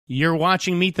You're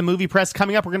watching Meet the Movie Press.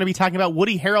 Coming up, we're going to be talking about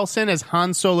Woody Harrelson as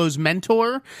Han Solo's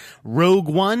mentor, Rogue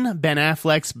One, Ben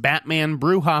Affleck's Batman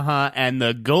brouhaha, and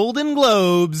the Golden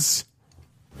Globes.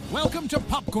 Welcome to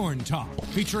Popcorn Talk,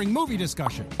 featuring movie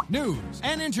discussion, news,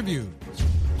 and interviews.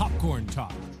 Popcorn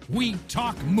Talk. We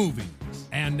talk movies.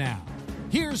 And now,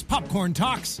 here's Popcorn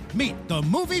Talk's Meet the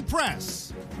Movie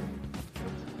Press.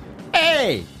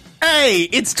 Hey,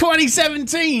 it's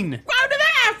 2017. how did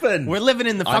that happen? We're living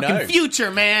in the fucking future,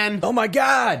 man. Oh my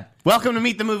God. Welcome to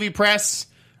Meet the Movie Press.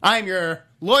 I'm your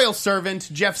loyal servant,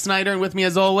 Jeff Snyder, and with me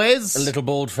as always, A little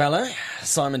bald fella,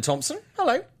 Simon Thompson.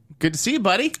 Hello. good to see you,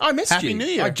 buddy. I missed Happy you. New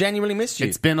Year. I genuinely missed you.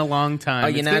 It's been a long time. Are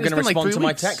you now going to respond like to 3 my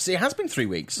weeks. text? It has been 3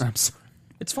 weeks. I'm sorry.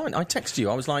 It's fine. I text you.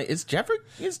 I was like, is Jeff...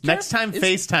 Next time,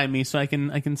 FaceTime me so I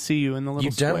can see you in the little You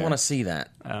don't square. want to see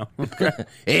that. Oh.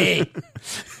 Hey.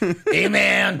 Hey,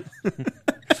 man.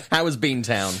 How was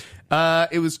Beantown?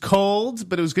 It was cold,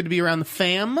 but it was good to be around the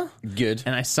fam. Good.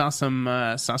 And I saw some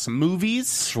movies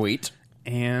Sweet.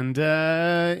 and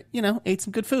ate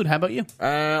some good food. How about you?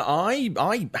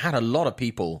 I had a lot of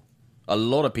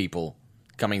people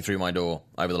coming through my door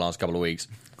over the last couple of weeks.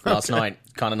 Last night,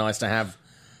 kind of nice to have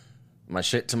my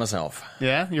shit to myself.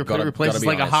 Yeah, your Gotta place is be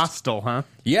like honest. a hostel, huh?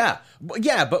 Yeah,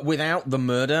 but without the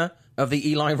murder of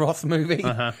the Eli Roth movie.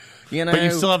 You know, But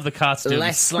you still have the costumes.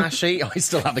 less slashy. I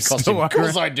still have the Still costume. are. Of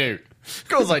course I do. Of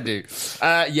course I do.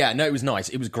 Yeah, no, it was nice.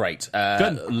 It was great.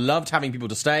 Good. Loved having people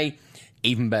to stay.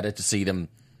 Even better to see them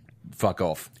fuck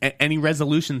off. Any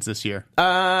resolutions this year?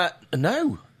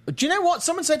 No. Do you know what?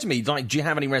 Someone said to me, like, do you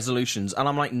have any resolutions? And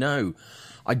I'm like, no.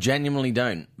 I genuinely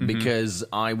don't, because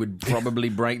I would probably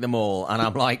break them all. And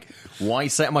I'm like, why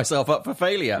set myself up for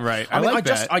failure? Right. I like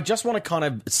that. I just want to kind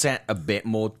of set a bit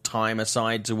more time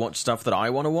aside to watch stuff that I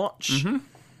want to watch.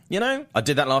 You know? I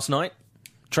did that last night.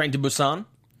 Train to Busan.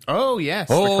 Oh, yes.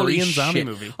 The Holy Korean zombie shit.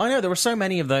 movie. I know, there were so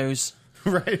many of those.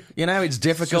 Right. You know, it's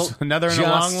difficult. Just another in a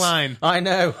long line. I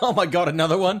know. Oh, my God,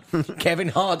 another one. Kevin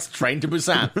Hart's Train to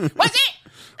Busan. What's it?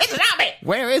 It's a zombie.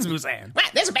 Where is Busan? What?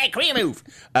 There's a bad Korean move.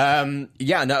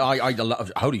 Yeah, no, I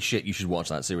love... Holy shit, you should watch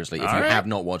that, seriously. If you have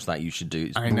not watched that, you should do.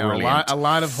 It's I know. brilliant. A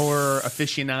lot of horror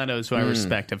aficionados who I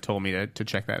respect have told me to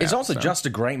check that out. It's also so. just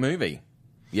a great movie,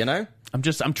 you know? I'm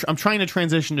trying to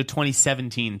transition to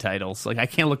 2017 titles. Like, I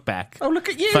can't look back. Oh, look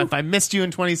at you. If I missed you in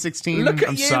 2016, Look at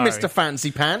I'm you, sorry. Mr.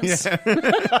 Fancy Pants.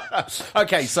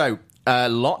 Okay, so a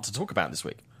lot to talk about this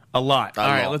week. A lot. All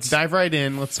right, lot. let's dive right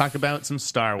in. Let's talk about some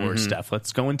Star Wars stuff.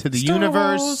 Let's go into the Star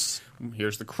universe.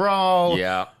 Here's the crawl.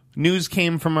 Yeah. News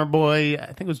came from our boy, I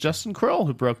think it was Justin Kroll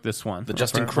who broke this one. The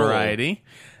Justin Kroll. Variety.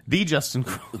 The Justin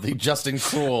Kroll. The Justin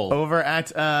Kroll. Over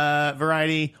at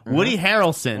Variety, Woody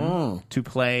Harrelson to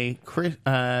play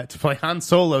Han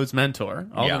Solo's mentor,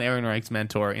 Alden Ehrenreich's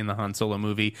mentor in the Han Solo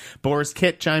movie. Boris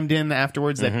Kitt chimed in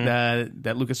afterwards that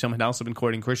Lucasfilm had also been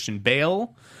courting Christian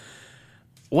Bale.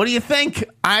 What do you think?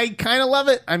 I kind of love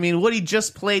it. I mean, Woody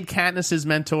just played Katniss's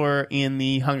mentor in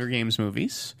the Hunger Games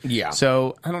movies. Yeah.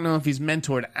 So I don't know if he's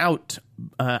mentored out.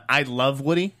 I love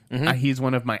Woody. He's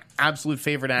one of my absolute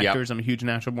favorite actors. I'm a huge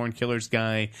Natural Born Killers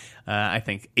guy. I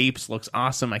think Apes looks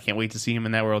awesome. I can't wait to see him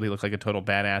in that world. He looked like a total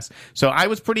badass. So I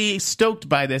was pretty stoked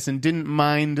by this and didn't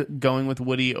mind going with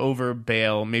Woody over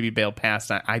Bale. Maybe Bale passed.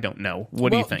 I don't know.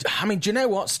 What do you think? I mean, do you know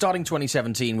what? Starting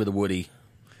 2017 with a Woody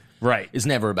Right. is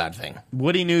never a bad thing.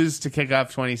 Woody news to kick off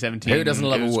 2017. Who doesn't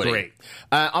love It a was Woody? Great.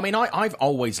 I mean, I've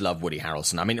always loved Woody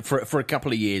Harrelson. I mean, for a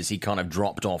couple of years, he kind of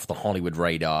dropped off the Hollywood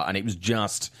radar, and it was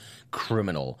just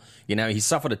criminal. You know, he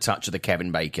suffered a touch of the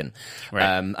Kevin Bacon. Right.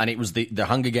 And it was the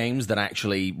Hunger Games that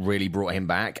actually really brought him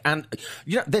back. And,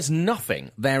 you know, there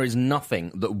is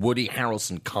nothing that Woody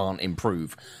Harrelson can't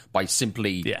improve by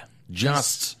simply... Yeah.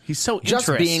 He's so just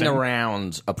being interesting.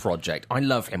 around a project. I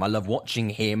love him. I love watching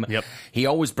him. Yep. He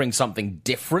always brings something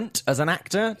different as an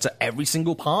actor to every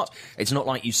single part. It's not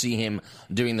like you see him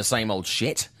doing the same old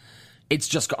shit. It's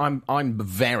just I'm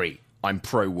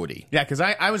pro Woody. Yeah, because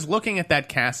I was looking at that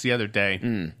cast the other day.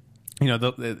 You know,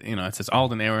 it says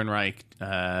Alden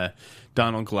Ehrenreich,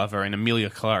 Donald Glover, and Emilia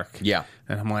Clarke. Yeah.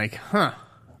 And I'm like, I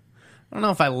don't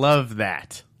know if I love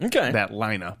that. Okay. That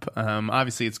lineup.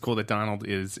 Obviously, it's cool that Donald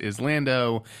is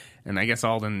Lando, and I guess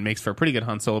Alden makes for a pretty good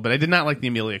Han Solo, but I did not like the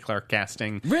Emilia Clarke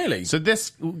casting. Really? So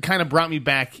this kind of brought me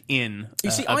back in.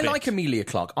 You see, I like Emilia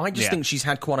Clarke. I just think she's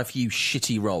had quite a few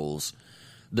shitty roles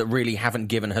that really haven't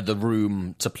given her the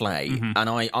room to play. And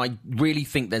I really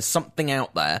think there's something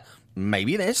out there,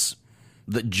 maybe this,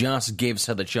 that just gives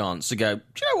her the chance to go, do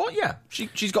you know what? Yeah,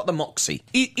 she's got the moxie.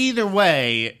 Either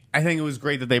way, I think it was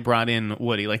great that they brought in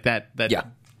Woody. Like that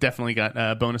definitely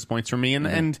got bonus points for me.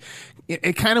 And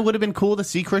it kind of would have been cool to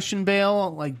see Christian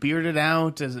Bale like bearded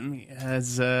out as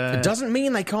It doesn't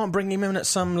mean they can't bring him in at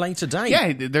some later date.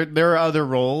 Yeah, there are other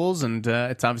roles, and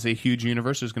it's obviously a huge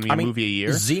universe. There's going to be a movie a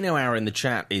year. Zeno Hour in the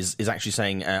chat is actually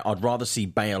saying, I'd rather see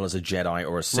Bale as a Jedi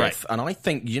or a Sith. Right. And I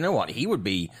think, you know what? He would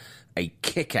be a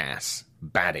kick-ass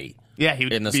baddie. Yeah, he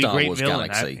would in the be Star a great Wars villain.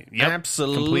 galaxy.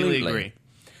 Absolutely Absolutely agree.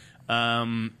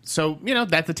 So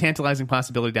that's a tantalizing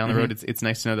possibility down the road. It's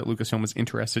nice to know that Lucasfilm was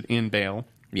interested in Bale.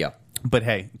 Yeah. But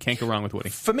hey, can't go wrong with Woody.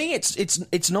 For me,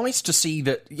 it's nice to see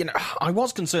that, I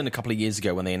was concerned a couple of years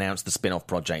ago when they announced the spin-off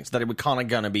projects that it were kind of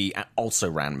going to be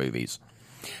also ran movies.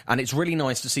 And it's really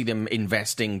nice to see them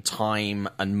investing time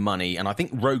and money. And I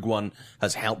think Rogue One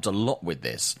has helped a lot with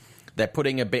this. They're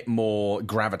putting a bit more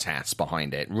gravitas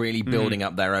behind it, really building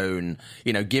up their own,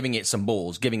 giving it some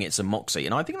balls, giving it some moxie.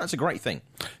 And I think that's a great thing.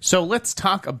 So let's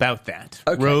talk about that.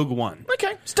 Okay. Rogue One.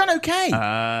 Okay, it's done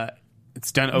okay.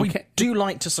 It's done okay. We do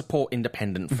like to support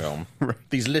independent film. Right.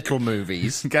 These little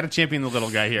movies. Got to champion the little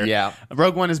guy here. Yeah.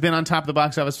 Rogue One has been on top of the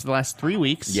box office for the last 3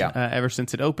 weeks. Yeah. Ever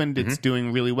since it opened. It's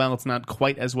doing really well. It's not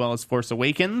quite as well as Force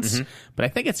Awakens, but I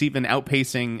think it's even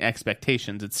outpacing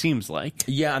expectations, it seems like.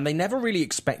 Yeah, and they never really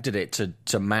expected it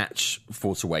to match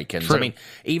Force Awakens. True. I mean,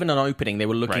 even on opening, they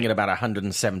were looking Right. at about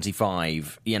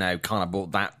 175, kind of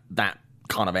bought that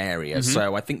kind of area.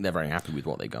 So I think they're very happy with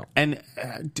what they got. And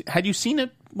had you seen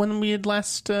it when we had our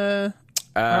last show?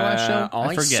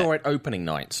 I forget. saw it opening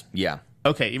night. Yeah.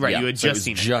 Okay, right. Yeah, You had so it just was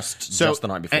seen it. just the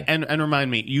night before. And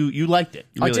remind me, you liked it.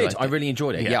 You I really did. liked I it. really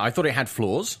enjoyed it. Yeah, I thought it had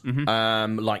flaws.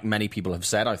 Like many people have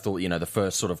said, I thought, the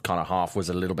first sort of kind of half was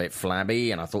a little bit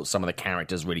flabby, and I thought some of the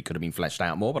characters really could have been fleshed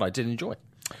out more, but I did enjoy it.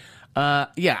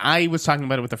 I was talking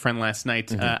about it with a friend last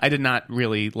night. I did not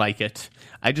really like it.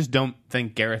 I just don't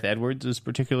think Gareth Edwards is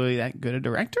particularly that good a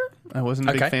director. I wasn't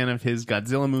a big fan of his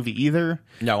Godzilla movie either.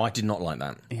 No, I did not like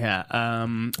that. Yeah.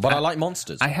 But I like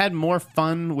monsters. I had more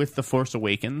fun with The Force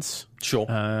Awakens. Sure.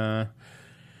 There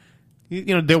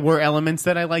were elements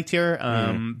that I liked here,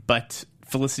 but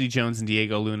Felicity Jones and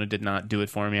Diego Luna did not do it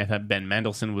for me. I thought Ben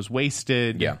Mendelsohn was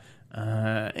wasted. Yeah.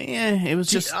 It was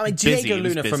just busy. Diego It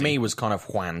was Luna for busy. me was kind of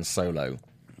Juan Solo.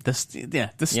 The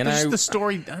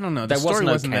story. I don't know. The There was story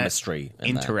no wasn't chemistry that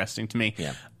in that. interesting to me.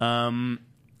 Yeah.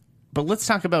 But let's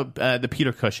talk about the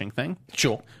Peter Cushing thing.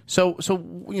 Sure. So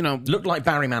Looked like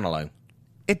Barry Manilow.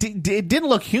 it didn't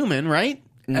look human, right?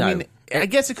 No. I mean, I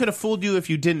guess it could have fooled you if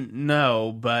you didn't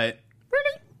know, but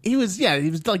really, he was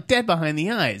like dead behind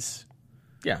the eyes.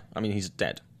 Yeah, I mean, he's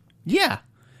dead. Yeah.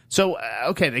 So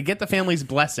okay, they get the family's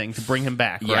blessing to bring him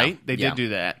back, Yeah, right? They yeah. did do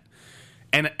that,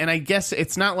 and I guess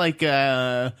it's not like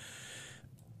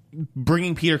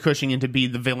bringing Peter Cushing in to be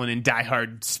the villain in Die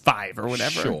Hard 5 or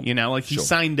whatever. Sure. Like he Sure.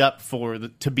 signed up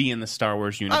to be in the Star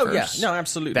Wars universe. Oh, yeah. No,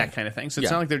 absolutely. That kind of thing. So it's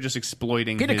Yeah. not like they're just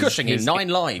exploiting Peter Cushing in 9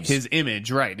 Lives. his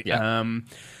image, right? Yeah.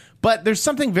 But there's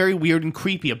something very weird and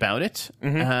creepy about it.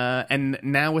 And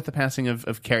now with the passing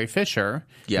of Carrie Fisher,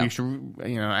 Yeah. you should,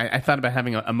 I thought about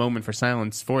having a moment for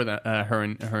silence for her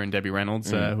and Debbie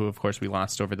Reynolds, who of course we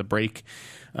lost over the break.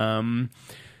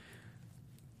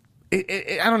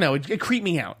 I don't know. It creeped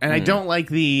me out, and I don't like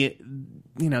the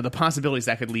possibilities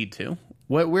that could lead to.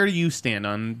 Where do you stand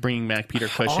on bringing back Peter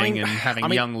Cushing and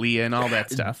having young Leah and all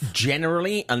that stuff?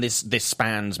 Generally, and this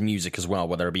spans music as well,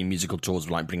 whether it be musical tours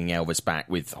like bringing Elvis back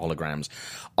with holograms,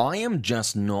 I am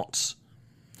just not...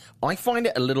 I find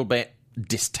it a little bit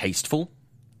distasteful.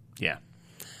 Yeah.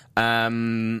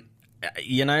 It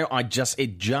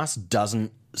just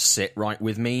doesn't sit right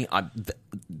with me.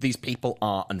 These people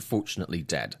are unfortunately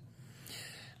dead.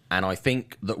 And I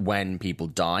think that when people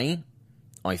die,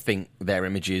 I think their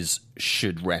images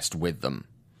should rest with them.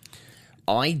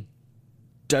 I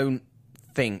don't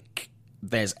think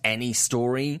there's any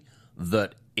story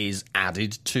that is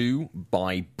added to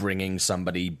by bringing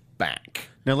somebody back.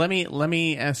 Now let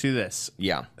me ask you this.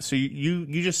 Yeah. So you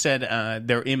just said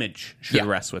their image should Yeah.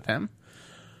 rest with them.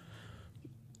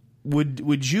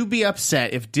 Would you be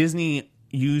upset if Disney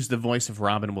used the voice of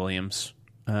Robin Williams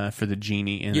for the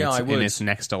genie in its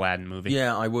next Aladdin movie?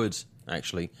 Yeah, I would,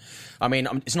 actually. I mean,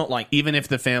 it's not like... Even if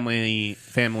the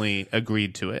family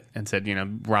agreed to it and said,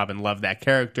 Robin loved that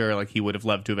character, like he would have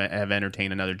loved to have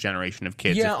entertained another generation of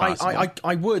kids. Yeah, if possible.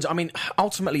 I would. I mean,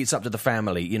 ultimately, it's up to the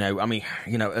family.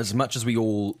 As much as we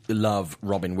all love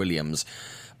Robin Williams,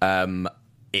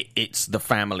 it's the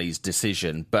family's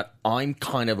decision. But I'm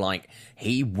kind of like,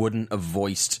 he wouldn't have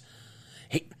voiced...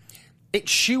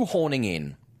 It's shoehorning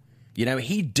in.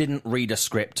 He didn't read a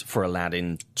script for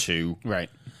Aladdin 2. Right.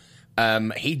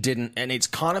 He didn't, and it's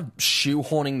kind of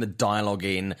shoehorning the dialogue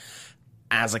in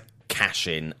as a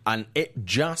cash-in, and it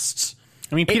just...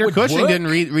 I mean, Peter Cushing didn't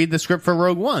read the script for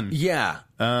Rogue One. Yeah.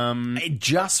 It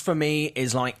just, for me,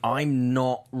 is like, I'm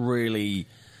not really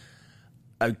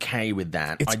okay with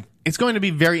that. It's going to be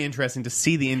very interesting to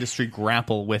see the industry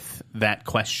grapple with that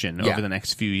question over the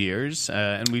next few years.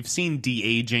 And we've seen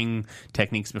de-aging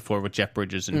techniques before with Jeff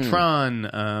Bridges and Tron.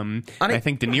 And I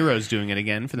think De Niro's doing it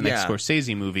again for the next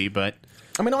Scorsese movie. But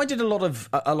I mean, I did a lot of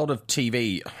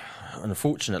TV.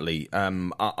 Unfortunately,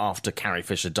 after Carrie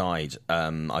Fisher died,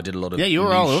 I did a lot of you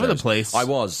were all over the place. I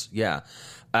was, yeah.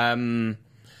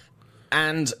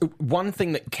 And one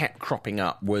thing that kept cropping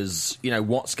up was,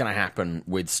 what's going to happen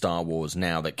with Star Wars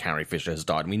now that Carrie Fisher has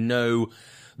died? We know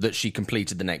that she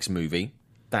completed the next movie.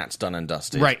 That's done and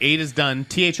dusted. Right, 8 is done.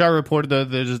 THR reported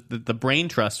the Brain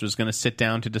Trust was going to sit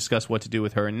down to discuss what to do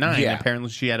with her in 9. Yeah. Apparently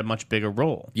she had a much bigger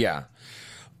role. Yeah.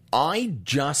 I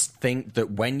just think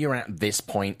that when you're at this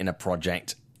point in a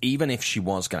project, even if she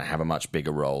was going to have a much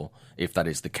bigger role, if that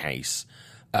is the case,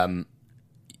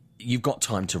 you've got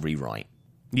time to rewrite.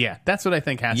 Yeah, that's what I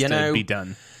think has to be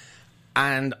done.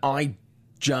 And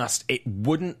it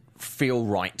wouldn't feel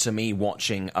right to me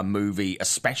watching a movie,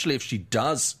 especially if she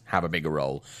does have a bigger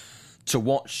role, to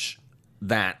watch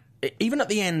that, even at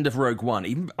the end of Rogue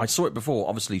One. I saw it before,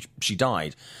 obviously she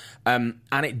died, and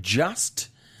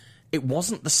it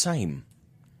wasn't the same.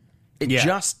 It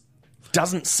just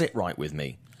doesn't sit right with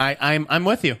me. I'm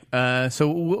with you.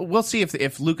 So we'll see if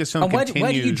Lucasfilm continues.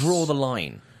 Where do you draw the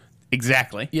line?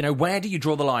 Exactly. Where do you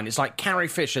draw the line? It's like Carrie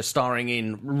Fisher starring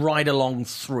in Ride Along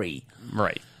 3.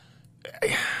 Right.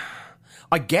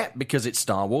 I get, because it's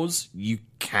Star Wars, you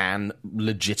can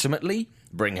legitimately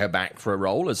bring her back for a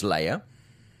role as Leia.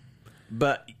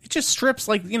 But it just strips,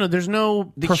 there's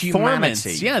no the performance.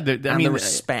 Humanity yeah, the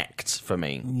respect for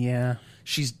me. Yeah.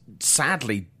 She's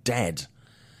sadly dead.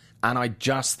 And I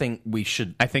just think we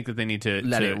should. I think that they need to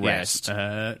let it rest.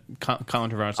 Colin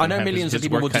Trevorrow's. I know millions of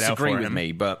people will disagree with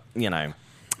me, but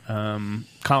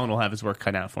Colin will have his work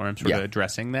cut out for him, sort of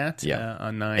addressing that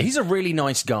on 9. He's a really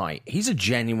nice guy. He's a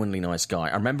genuinely nice guy.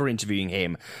 I remember interviewing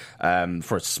him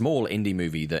for a small indie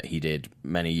movie that he did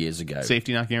many years ago.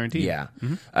 Safety Not Guaranteed. Yeah.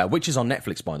 Which is on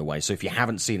Netflix, by the way. So if you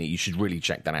haven't seen it, you should really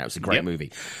check that out. It's a great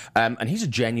movie. And he's a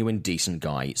genuine, decent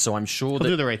guy. So I'm sure he'll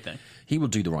do the right thing. He will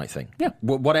do the right thing. Yeah.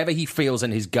 Whatever he feels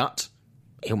in his gut,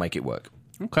 he'll make it work.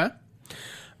 Okay.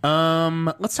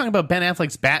 Let's talk about Ben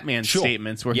Affleck's Batman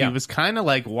statements, where he was kind of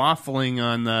waffling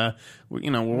on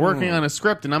we're working on a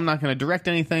script and I'm not going to direct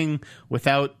anything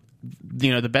without,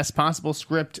 the best possible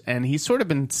script. And he's sort of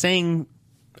been saying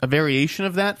a variation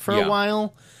of that for a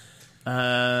while.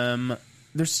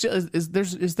 There's still, is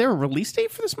there a release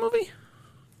date for this movie?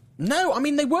 No, I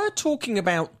mean, they were talking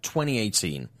about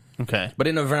 2018. Okay. But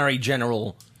in a very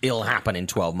general, it'll happen in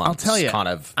 12 months. I'll tell you, kind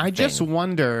of I thing. just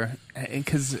wonder,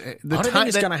 because I don't think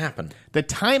it's going to happen. The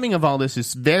timing of all this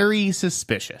is very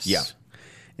suspicious. Yeah.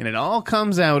 And it all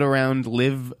comes out around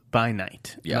Live by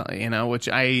Night. Yeah. Which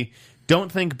I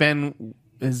don't think Ben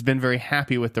has been very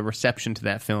happy with the reception to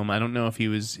that film. I don't know if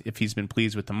he's been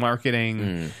pleased with the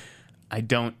marketing. I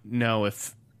don't know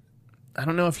if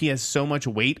he has so much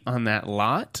weight on that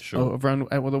lot over on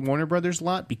the Warner Brothers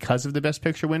lot because of the Best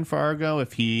Picture win for Argo.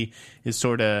 If he is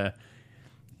sort of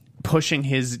pushing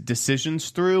his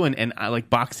decisions through and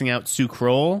boxing out Sue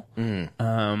Kroll,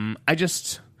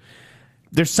 there's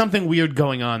something weird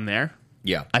going on there.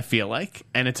 Yeah, I feel like,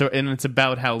 and it's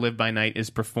about how Live by Night is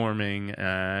performing.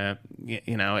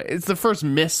 It's the first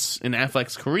miss in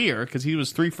Affleck's career because he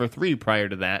was 3 for 3 prior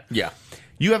to that. Yeah,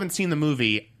 you haven't seen the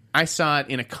movie. I saw it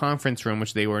in a conference room,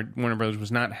 which Warner Brothers was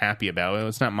not happy about.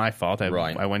 It's not my fault.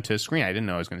 I went to a screen. I didn't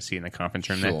know I was going to see it in a conference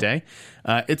room that day.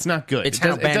 It's not good. It's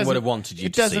how Ben would have wanted you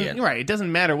to see it. Right. It doesn't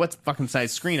matter what fucking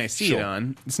size screen I see it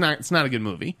on. It's not a good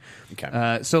movie.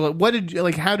 Okay. So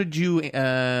how did you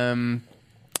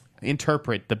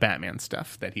interpret the Batman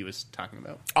stuff that he was talking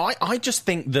about? I just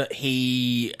think that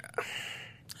he...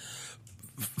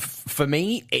 For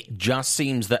me, it just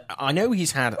seems that I know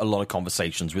he's had a lot of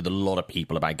conversations with a lot of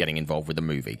people about getting involved with the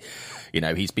movie.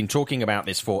 He's been talking about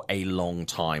this for a long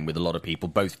time with a lot of people,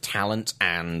 both talent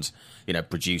and,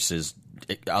 producers,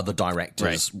 other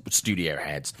directors, studio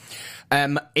heads.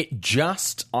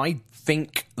 I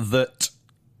think that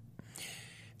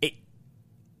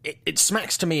it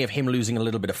smacks to me of him losing a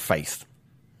little bit of faith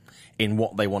in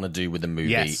what they want to do with the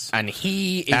movie. Yes. And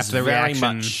he is very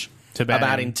much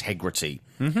about integrity.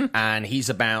 And he's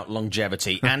about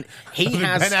longevity. And he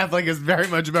has... Ben Affleck is very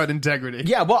much about integrity.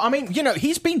 Yeah, well, I mean,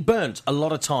 he's been burnt a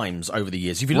lot of times over the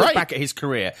years. If you look back at his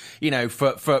career,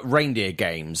 for Reindeer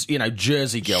Games,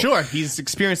 Jersey Girl. Sure, he's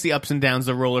experienced the ups and downs,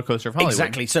 the roller coaster of Hollywood.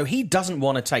 Exactly. So he doesn't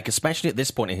want to take, especially at this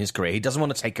point in his career, he doesn't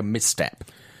want to take a misstep.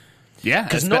 Yeah,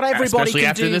 because not everybody especially can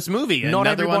after do this movie. Not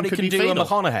Another one everybody could can be do fatal. a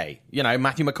McConaughey. You know,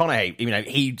 Matthew McConaughey. You know,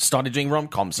 he started doing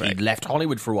rom-coms. He left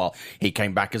Hollywood for a while. He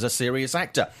came back as a serious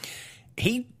actor.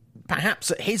 He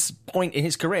perhaps at his point in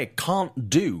his career can't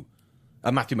do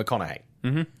a Matthew McConaughey.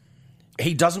 Mm-hmm.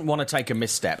 He doesn't want to take a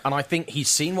misstep, and I think he's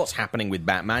seen what's happening with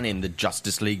Batman in the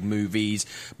Justice League movies,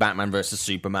 Batman versus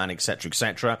Superman, etc.,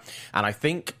 etc. And I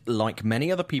think, like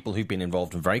many other people who've been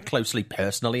involved and very closely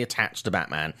personally attached to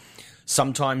Batman,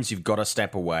 sometimes you've got to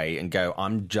step away and go,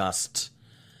 I'm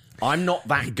not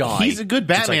that guy. He's a good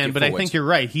Batman, but forward. I think you're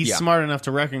right. He's smart enough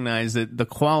to recognize that the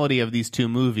quality of these two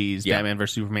movies, Batman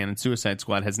vs Superman and Suicide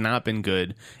Squad, has not been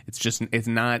good. It's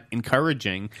not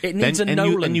encouraging. It needs a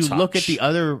Nolan and you touch. look at the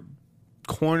other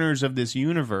corners of this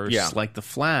universe, like The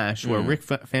Flash, where Rick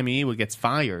Famuyiwa gets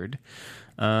fired.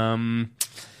 I mean,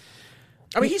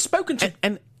 he's spoken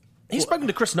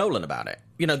to Chris Nolan about it.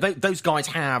 You know, those guys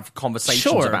have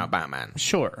conversations about Batman.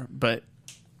 Sure, but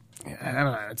I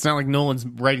don't know. It's not like Nolan's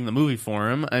writing the movie for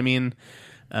him. I mean,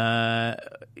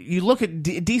 you look at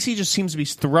DC just seems to be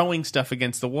throwing stuff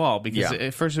against the wall because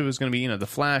at first it was going to be, The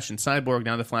Flash and Cyborg.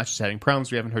 Now the Flash is having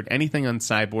problems. We haven't heard anything on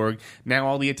Cyborg. Now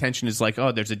all the attention is like,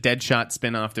 oh, there's a Deadshot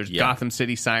spinoff. There's Gotham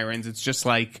City Sirens. It's just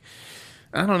like,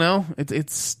 I don't know.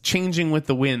 It's changing with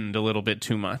the wind a little bit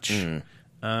too much. And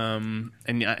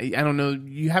I don't know.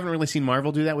 You haven't really seen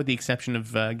Marvel do that with the exception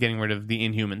of getting rid of the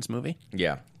Inhumans movie.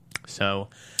 Yeah. So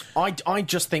I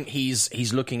just think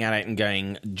he's looking at it and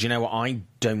going, do you know what? I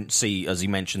don't see, as he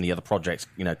mentioned, the other projects,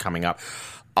 coming up.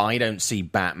 I don't see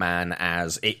Batman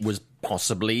as it was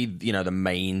possibly, the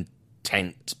main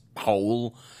tent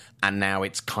pole, and now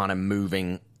it's kind of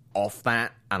moving off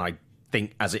that. And I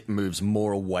think as it moves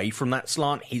more away from that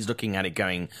slant, he's looking at it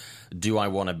going, do I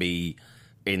want to be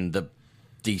in the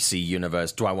DC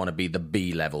universe? Do I want to be the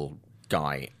B level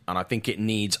guy? And I think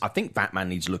Batman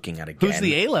needs looking at again. Who's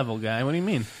the A-level guy? What do you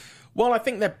mean? Well, I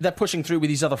think they're pushing through with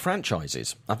these other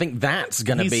franchises. I think that's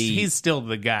going to be... He's still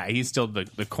the guy. He's still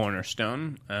the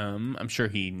cornerstone. I'm sure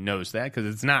he knows that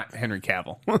because it's not Henry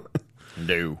Cavill.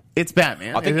 No. It's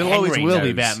Batman. I think it always Henry will knows.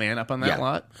 be Batman up on that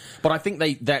lot. But I think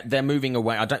they're moving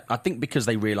away. I think because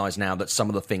they realise now that some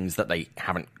of the things that they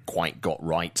haven't quite got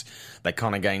right, they're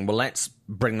kind of going, well, let's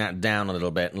bring that down a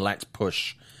little bit and let's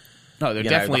push... No, they're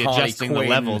definitely adjusting the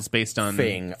levels based on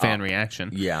fan reaction.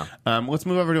 Yeah. Let's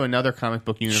move over to another comic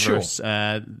book universe,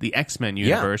 the X-Men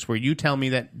universe, where you tell me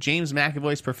that James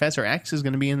McAvoy's Professor X is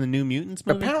going to be in the New Mutants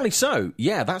movie? Apparently so.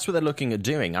 Yeah, that's what they're looking at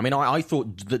doing. I mean, I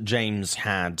thought that James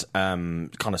had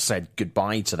kind of said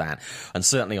goodbye to that, and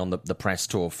certainly on the press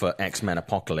tour for X-Men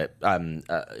Apocalypse,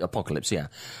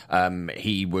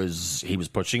 he was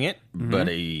pushing it, but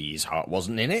his heart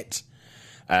wasn't in it.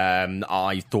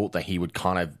 I thought that he would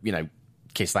kind of,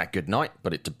 kiss that goodnight,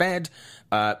 put it to bed.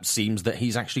 Seems that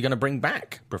he's actually going to bring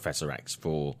back Professor X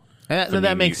for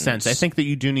that makes sense. I think that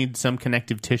you do need some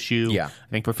connective tissue. Yeah. I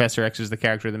think Professor X is the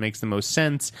character that makes the most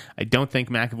sense. I don't think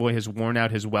McAvoy has worn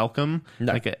out his welcome.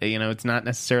 No. It's not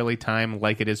necessarily time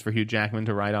like it is for Hugh Jackman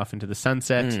to ride off into the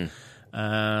sunset.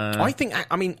 I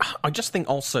just think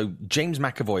also James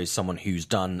McAvoy is someone who's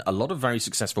done a lot of very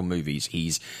successful movies.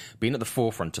 He's been at the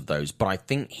forefront of those, but I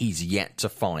think he's yet to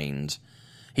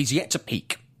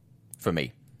peak for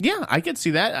me. Yeah, I could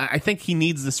see that. I think he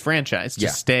needs this franchise to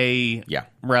stay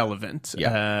relevant.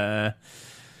 Yeah.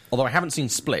 Although I haven't seen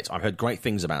Split, I've heard great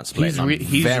things about Split.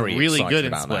 He's very really good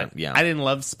in about Split. that. Yeah. I didn't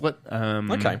love Split.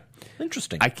 Okay,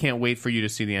 interesting. I can't wait for you to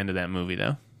see the end of that movie,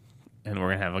 though. And we're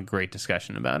going to have a great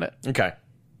discussion about it. Okay.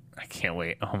 I can't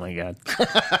wait. Oh, my God.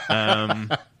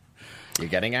 You're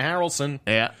getting a Harrelson.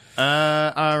 Yeah.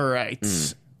 All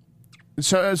right.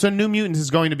 So New Mutants is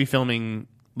going to be filming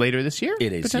later this year?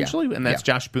 It is, potentially? And that's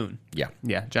Josh Boone. Yeah.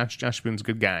 Yeah, Josh Boone's a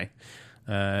good guy.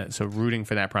 So rooting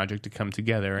for that project to come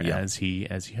together as he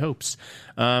hopes.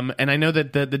 And I know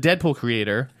that the Deadpool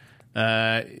creator...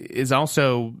 is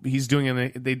also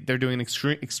they're doing an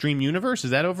extreme universe.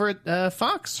 Is that over at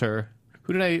Fox or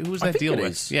who was that deal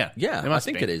with? Is. Yeah, I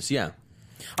think it is. Yeah,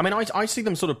 I mean, I see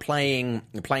them sort of playing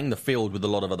the field with a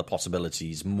lot of other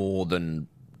possibilities more than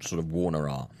sort of Warner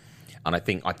are. And I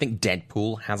think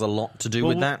Deadpool has a lot to do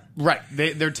with that. Right.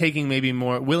 They're taking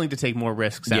willing to take more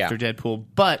risks after Deadpool,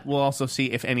 but we'll also see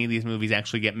if any of these movies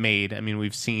actually get made. I mean,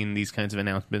 we've seen these kinds of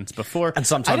announcements before. And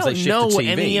sometimes they shift I don't know to TV.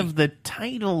 any of the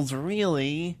titles,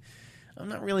 really. I'm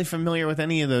not really familiar with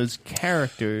any of those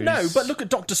characters. No, but look at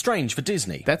Doctor Strange for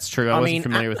Disney. That's true. I wasn't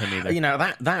familiar with him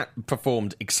either. That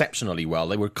performed exceptionally well.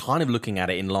 They were kind of looking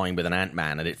at it in line with an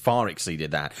Ant-Man, and it far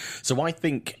exceeded that. So I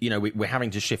think, we're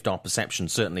having to shift our perception,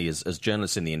 certainly as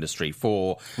journalists in the industry,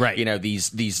 for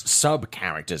these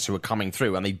sub-characters who are coming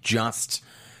through, and they just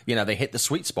They hit the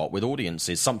sweet spot with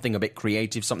audiences, something a bit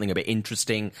creative, something a bit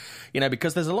interesting,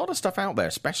 because there's a lot of stuff out there,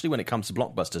 especially when it comes to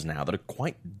blockbusters now, that are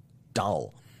quite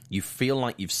dull. You feel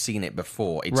like you've seen it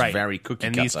before. It's very cookie cutter.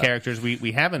 And these characters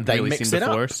we haven't They really mix seen it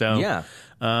before. up. So yeah.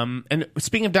 And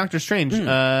speaking of Doctor Strange,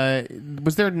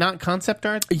 was there not concept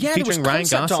art Yeah, there was featuring Ryan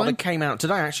concept art Gosling? that came out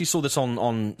today. I actually saw this on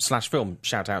 /film.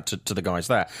 Shout out to the guys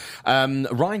there.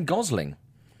 Ryan Gosling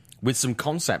with some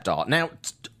concept art. Now,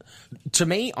 to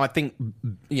me, I think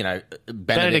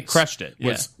Benedict crushed it.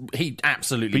 He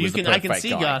absolutely. But was the perfect I can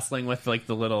see guy. Gosling with like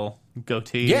the little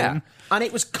goatee. Yeah, and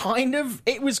it was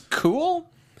cool.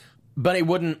 But it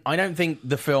wouldn't. I don't think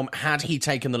the film, had he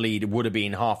taken the lead, would have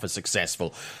been half as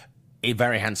successful. A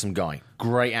very handsome guy,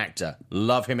 great actor.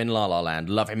 Love him in La La Land.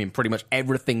 Love him in pretty much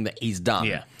everything that he's done.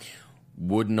 Yeah,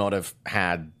 would not have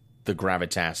had the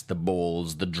gravitas, the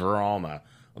balls, the drama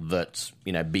that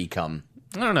become.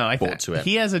 I don't know. brought to it.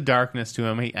 He has a darkness to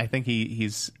him. I think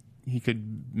he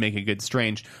could make a good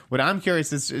Strange. What I'm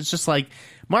curious is, it's just like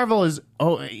Marvel is.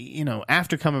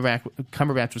 After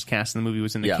Cumberbatch was cast and the movie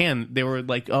was in the can, they were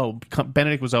like,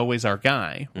 Benedict was always our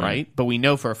guy, right? But we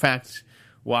know for a fact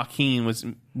Joaquin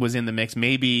was in the mix.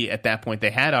 Maybe at that point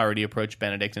they had already approached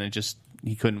Benedict, and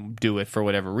he couldn't do it for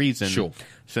whatever reason. Sure.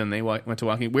 So then they went to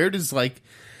Joaquin. Where does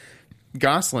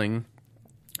Gosling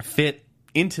fit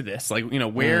into this?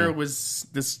 Where was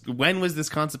this? When was this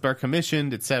concept art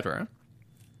commissioned, etc.?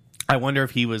 I wonder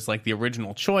if he was the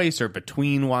original choice or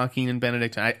between Joaquin and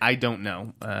Benedict. I don't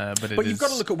know, but you've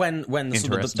got to look at when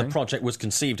the project was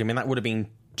conceived. I mean, that would have been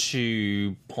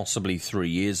 2, possibly 3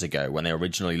 years ago when they were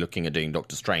originally looking at doing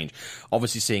Doctor Strange.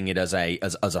 Obviously, seeing it as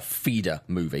a feeder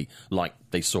movie, like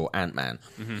they saw Ant-Man.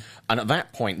 Mm-hmm. And at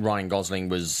that point, Ryan Gosling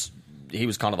was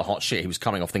kind of the hot shit. He was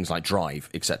coming off things like Drive,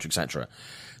 etc., etc.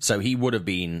 So he would have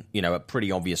been, a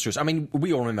pretty obvious choice. I mean,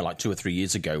 we all remember 2 or 3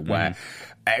 years ago where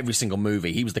every single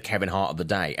movie, he was the Kevin Hart of the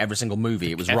day. Every single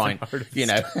movie, it was Ryan.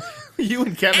 You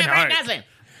and Kevin Hart.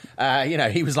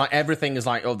 He was everything is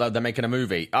they're making a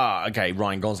movie. Okay,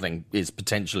 Ryan Gosling is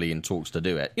potentially in talks to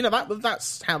do it.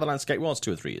 That's how the landscape was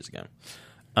 2 or 3 years ago.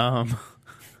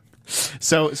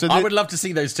 So I would love to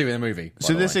see those two in a movie.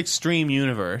 So this extreme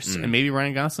universe, and maybe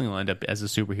Ryan Gosling will end up as a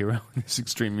superhero in this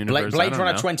extreme universe. Blade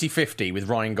Runner 2050 with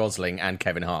Ryan Gosling and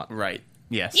Kevin Hart. Right.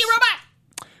 Yes. You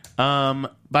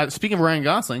robot! But speaking of Ryan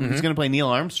Gosling, he's going to play Neil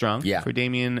Armstrong for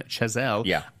Damien Chazelle.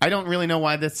 Yeah. I don't really know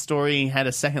why this story had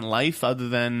a second life other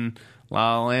than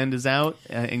La La Land is out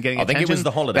and getting attention. I think it was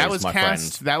the holidays, that was my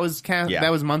cast, friend. That was cast. Yeah.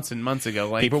 That was months and months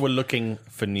ago. People were looking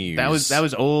for news. That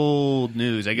was old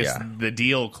news. I guess the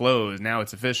deal closed. Now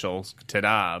it's official.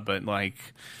 Ta-da! But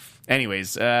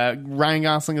anyways, Ryan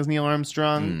Gosling as Neil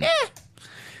Armstrong.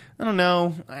 I don't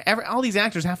know. All these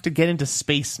actors have to get into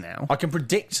space now. I can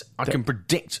predict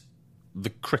the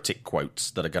critic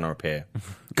quotes that are going to appear.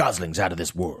 Gosling's out of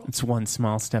this world. It's one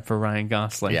small step for Ryan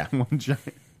Gosling. Yeah. One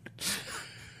giant.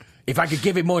 If I could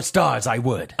give it more stars, I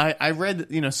would. I read,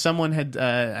 someone had,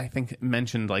 I think,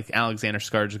 mentioned Alexander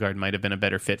Skarsgård might have been a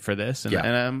better fit for this, and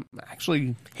I'm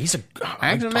actually,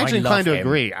 I'm actually inclined to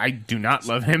agree. I do not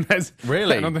love him as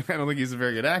really. I don't think he's a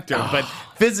very good actor, but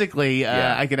physically,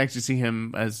 I could actually see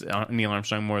him as Neil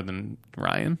Armstrong more than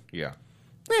Ryan. Yeah.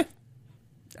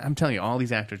 I'm telling you, all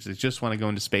these actors they just want to go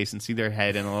into space and see their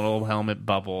head in a little helmet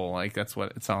bubble. That's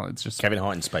what it's all. It's just Kevin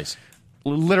Hart in space.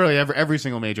 Literally every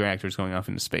single major actor is going off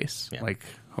into space. Yeah.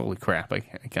 Holy crap!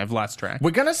 I've lost track.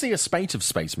 We're going to see a spate of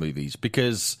space movies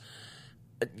because,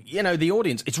 the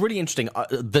audience. It's really interesting.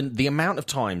 The amount of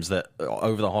times that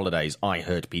over the holidays I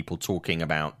heard people talking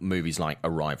about movies like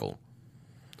Arrival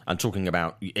and talking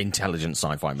about intelligent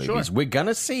sci-fi movies. Sure. We're going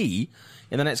to see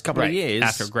in the next couple of years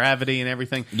after Gravity and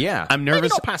everything. Yeah, I'm nervous. Maybe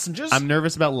not Passengers. I'm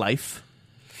nervous about Life.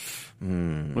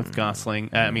 With Gosling,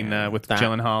 with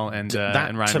Gyllenhaal and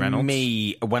Ryan Reynolds. To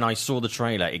me, when I saw the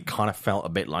trailer, it kind of felt a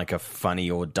bit like a Funny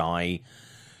or Die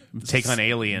take on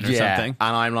Alien or something.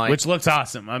 And I'm like, which looks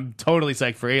awesome. I'm totally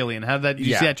psyched for Alien. Did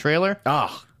you see that trailer?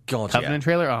 Oh God, Covenant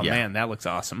trailer. Oh man, that looks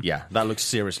awesome. Yeah, that looks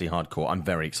seriously hardcore. I'm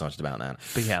very excited about that.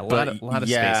 But a lot of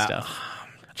space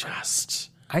stuff.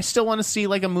 I still want to see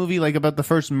a movie about the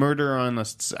first murder in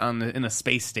a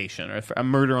space station or a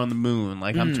murder on the moon.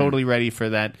 I'm totally ready for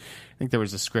that. I think there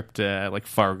was a script like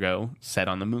Fargo set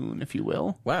on the moon, if you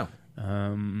will. Wow.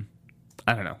 I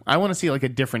don't know. I want to see a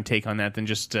different take on that than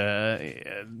just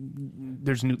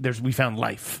we found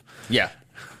life. Yeah.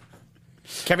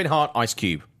 Kevin Hart, Ice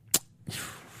Cube.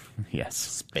 Yes.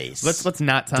 Space. Let's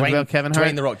not talk about Kevin Hart.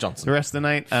 Dwayne The Rock Johnson. The rest of the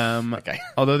night. Okay.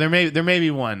 Although there may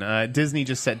be one. Disney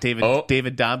just set David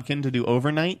Dobkin to do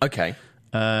Overnight. Okay.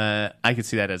 I could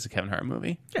see that as a Kevin Hart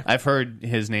movie. Yeah. I've heard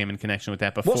his name in connection with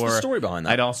that before. What's the story behind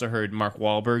that? I'd also heard Mark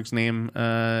Wahlberg's name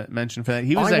mentioned for that.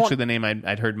 He was actually the name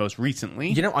I'd heard most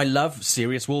recently. You know, I love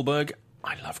serious Wahlberg.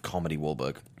 I love comedy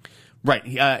Wahlberg. Right.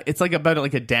 It's like about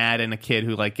like a dad and a kid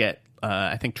who like get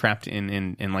I think trapped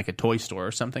in like a toy store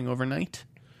or something overnight.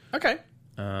 Okay.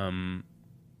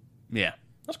 Yeah.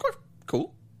 That's quite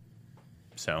cool.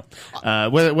 So,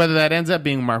 whether that ends up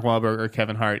being Mark Wahlberg or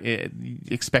Kevin Hart,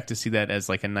 expect to see that as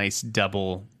like a nice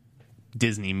double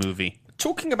Disney movie.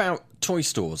 Talking about toy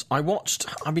stores, I've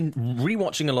been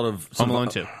rewatching a lot of Home Alone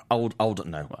 2.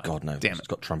 God no, damn it. It's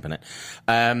got Trump in it.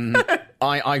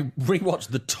 I rewatched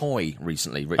The Toy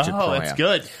recently. Richard Pryor. That's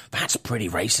good. That's pretty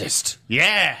racist.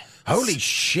 Yeah. Holy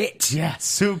shit. Yeah,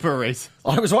 super racist.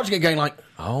 I was watching it going like,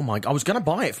 oh my God. I was going to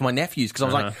buy it for my nephews because I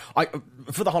was like,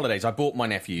 for the holidays, I bought my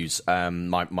nephews,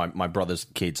 my brother's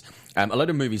kids, a load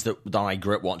of movies that I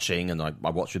grew up watching and I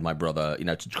watched with my brother, you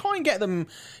know, to try and get them,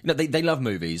 you know, they love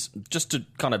movies, just to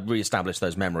kind of reestablish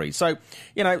those memories. So,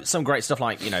 you know, some great stuff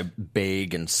like, you know,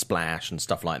 Big and Splash and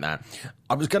stuff like that.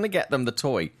 I was going to get them The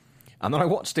Toy. And then I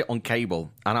watched it on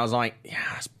cable and I was like,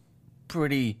 yeah, it's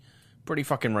pretty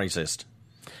fucking racist.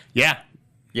 Yeah.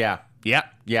 Yeah. Yeah.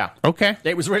 Yeah. Okay.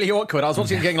 It was really awkward. I was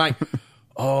watching it going like,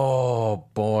 oh,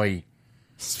 boy.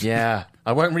 Yeah.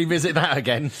 I won't revisit that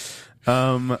again.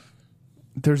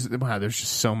 There's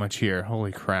just so much here.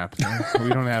 Holy crap. We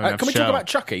don't have enough Can we talk about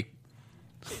Chucky?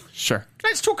 Sure.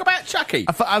 Let's talk about Chucky.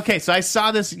 Okay, so I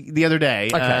saw this the other day.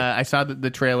 Okay. I saw the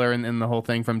trailer and the whole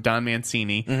thing from Don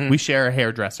Mancini. Mm-hmm. We share a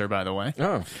hairdresser, by the way.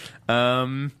 Oh.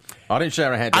 I didn't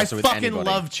share a hairdresser with anybody. I fucking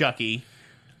love Chucky.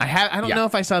 I don't know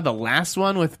if I saw the last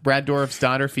one with Brad Dourif's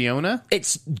daughter Fiona.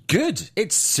 It's good.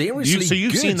 It's seriously So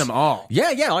you've good. seen them all?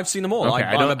 Yeah, I've seen them all. Okay,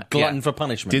 I'm a glutton for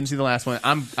punishment. Didn't see the last one.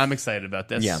 I'm excited about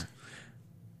this. Yeah.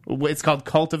 It's called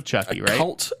Cult of Chucky, right?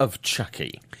 Cult of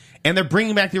Chucky. And they're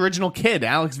bringing back the original kid,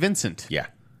 Alex Vincent. Yeah.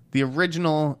 The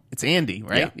original, it's Andy,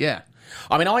 right? Yeah.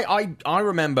 I mean, I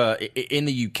remember in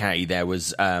the UK there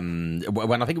was when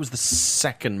I think it was the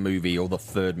second movie or the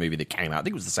third movie that came out. I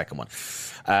think it was the second one,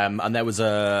 and there was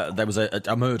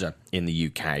a murder in the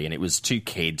UK, and it was two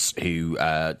kids who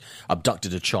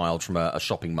abducted a child from a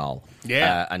shopping mall,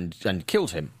 and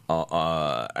killed him.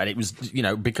 And it was, you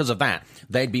know, because of that,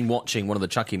 they'd been watching one of the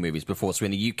Chucky movies before. So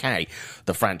in the UK,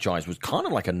 the franchise was kind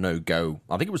of like a no-go.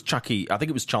 I think it was Chucky. I think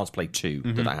it was Child's Play 2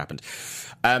 that happened.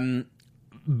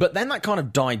 But then that kind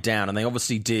of died down, and they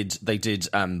obviously did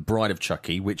Bride of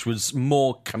Chucky, which was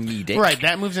more comedic. Right,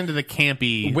 that moves into the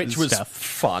campy which was stuff.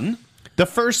 Fun. The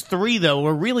first three, though,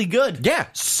 were really good. Yeah,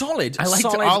 solid. I liked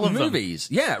solid all of movies.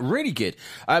 Them. Yeah, really good.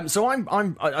 So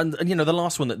I'm you know, the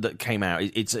last one that came out,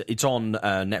 it's on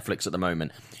Netflix at the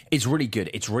moment. It's really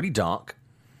good. It's really dark.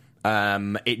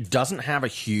 It doesn't have a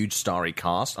huge starry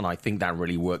cast, and I think that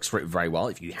really works for it very well.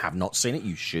 If you have not seen it,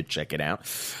 you should check it out.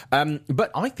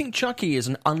 But I think Chucky is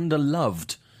an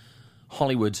underloved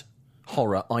Hollywood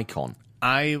horror icon.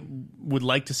 I would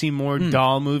like to see more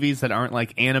doll movies that aren't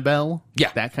like Annabelle.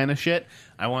 Yeah. That kind of shit.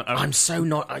 I'm so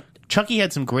not... Chucky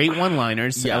had some great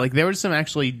one-liners. Yeah. Like, there was some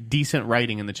actually decent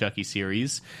writing in the Chucky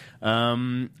series.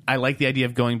 I like the idea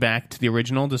of going back to the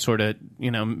original to sort of,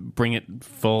 you know, bring it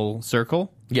full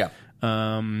circle. Yeah.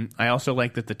 I also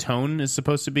like that the tone is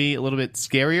supposed to be a little bit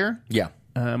scarier. Yeah.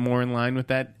 More in line with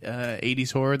that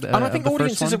 80s horror. And I think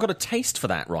audiences have got a taste for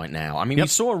that right now. I mean, we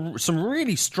saw some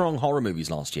really strong horror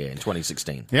movies last year in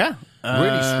 2016. Yeah.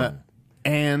 Really strong.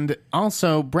 And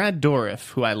also Brad Dourif,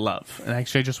 who I love. And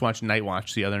actually, I just watched Night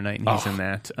Watch the other night, and he's in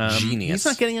that. Genius. He's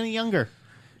not getting any younger.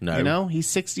 No. You know, he's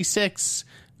 66.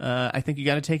 I think you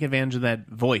got to take advantage of that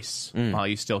voice while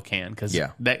you still can, because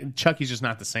Chucky's just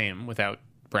not the same without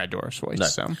Brad Dourif's voice. No,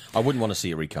 so I wouldn't want to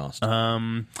see a recast.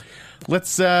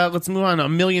 Let's move on. A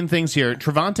million things here.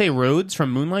 Trevante Rhodes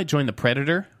from Moonlight joined the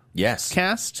Predator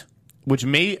cast, which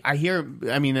I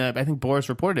think Boris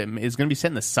reported it, is going to be set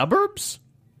in the suburbs.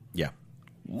 Yeah.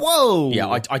 Whoa. Yeah,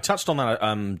 I touched on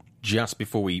that just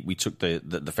before we took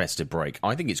the festive break.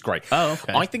 I think it's great. Oh,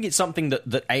 okay. I think it's something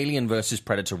that Alien versus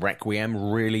Predator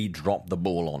Requiem really dropped the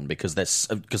ball on, because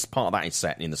part of that is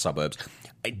set in the suburbs.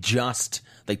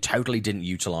 They totally didn't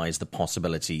utilize the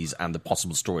possibilities and the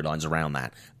possible storylines around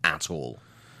that at all.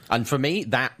 And for me,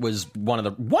 that was one of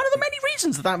the many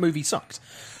reasons that movie sucked.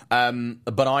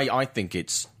 But I think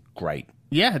it's great.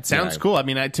 Yeah, it sounds cool. I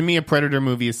mean, to me, a Predator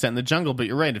movie is set in the jungle, but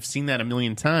you're right. I've seen that a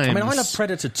million times. I mean, I love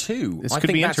Predator 2. This I could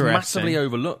think be that's massively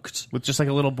overlooked. With just like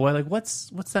a little boy, like, what's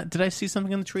that? Did I see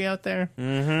something in the tree out there?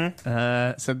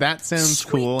 Mm-hmm. So that sounds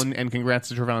cool, and congrats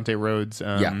to Trevante Rhodes.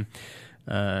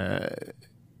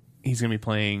 He's going to be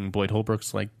playing Boyd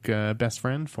Holbrook's best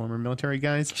friend, former military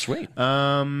guys. Sweet.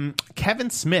 Kevin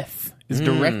Smith is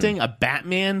directing a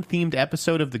Batman-themed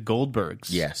episode of The Goldbergs.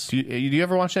 Yes. Do you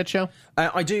ever watch that show?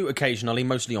 I do occasionally,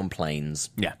 mostly on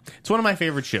planes. Yeah. It's one of my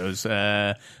favorite shows.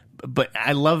 But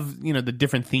I love, the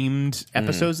different themed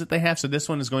episodes that they have. So this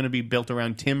one is going to be built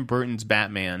around Tim Burton's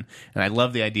Batman. And I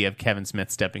love the idea of Kevin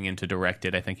Smith stepping in to direct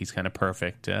it. I think he's kind of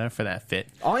perfect for that fit.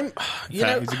 He's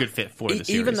a good fit for the series.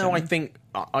 Even though I think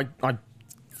I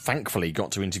thankfully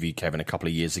got to interview Kevin a couple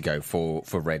of years ago for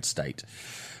Red State.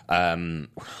 I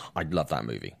love that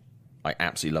movie. I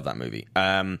absolutely love that movie.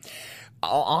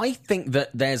 I think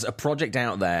that there's a project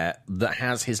out there that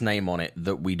has his name on it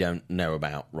that we don't know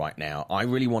about right now. I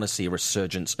really want to see a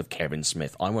resurgence of Kevin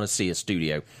Smith. I want to see a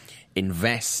studio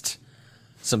invest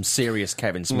some serious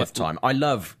Kevin Smith time. I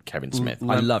love Kevin Smith.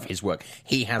 I love his work.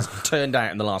 He has turned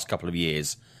out in the last couple of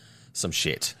years some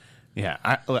shit. Yeah,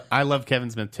 I love Kevin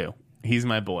Smith too. He's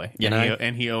my boy,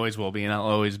 and he always will be, and I'll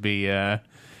always be,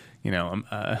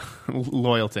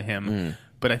 loyal to him.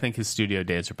 But I think his studio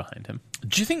days are behind him.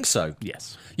 Do you think so?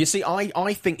 Yes. You see,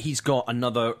 I think he's got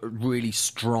another really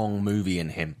strong movie in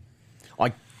him.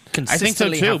 I think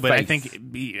so too, but I think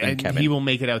he will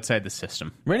make it outside the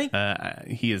system. Really?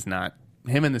 He is not.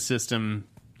 Him in the system,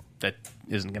 that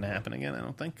isn't going to happen again, I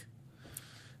don't think.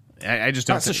 I just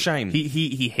don't. That's a shame.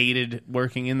 He hated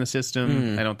working in the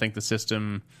system. I don't think the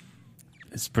system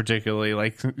is particularly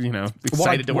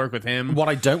excited to work with him. What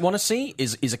I don't want to see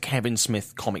is a Kevin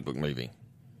Smith comic book movie.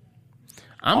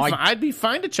 I'd be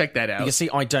fine to check that out. You see,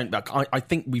 I don't. I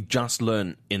think we've just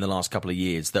learned in the last couple of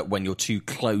years that when you're too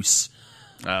close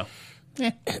to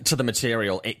the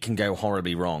material, it can go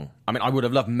horribly wrong. I mean, I would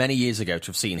have loved many years ago to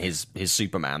have seen his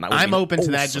Superman. I'm open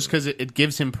to that just because it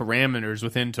gives him parameters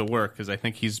within to work, because I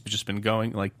think he's just been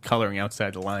going, coloring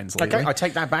outside the lines lately. Okay, I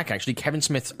take that back, actually. Kevin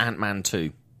Smith's Ant-Man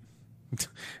 2.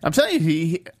 I'm telling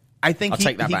you, I think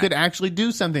he could actually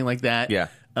do something like that. Yeah.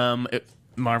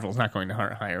 Marvel's not going to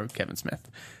hire Kevin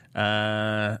Smith.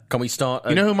 Can we start?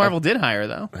 You know who Marvel did hire,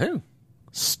 though? Who?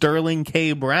 Sterling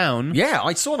K. Brown. Yeah,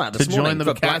 I saw that this morning. To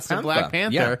join the cast of Black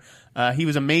Panther. Yeah. He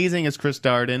was amazing as Chris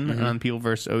Darden on People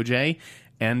vs. OJ.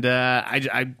 And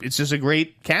it's just a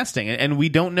great casting. And we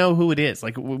don't know who it is.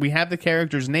 We have the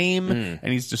character's name,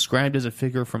 and he's described as a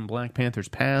figure from Black Panther's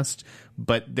past,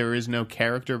 but there is no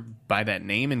character by that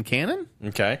name in canon.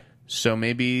 Okay. So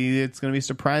maybe it's going to be a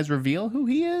surprise reveal who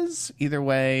he is. Either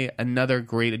way, another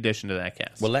great addition to that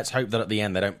cast. Well, let's hope that at the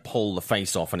end they don't pull the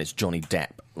face off and it's Johnny Depp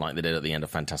like they did at the end of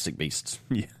Fantastic Beasts.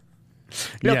 Yeah.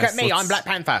 Look at me, I'm Black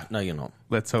Panther. No, you're not.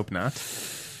 Let's hope not.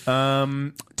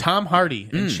 Tom Hardy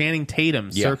and Channing Tatum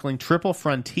circling Triple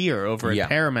Frontier over at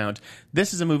Paramount.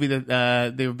 This is a movie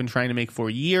that they've been trying to make for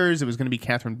years. It was going to be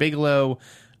Catherine Bigelow,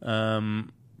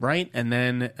 right? And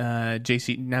then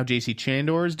J.C.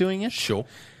 Chandor is doing it. Sure.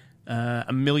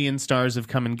 A million stars have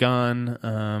come and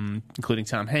gone, including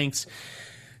Tom Hanks.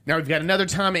 Now we've got another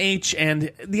Tom H.,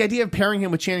 and the idea of pairing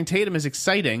him with Channing Tatum is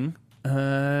exciting.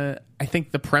 I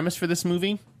think the premise for this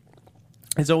movie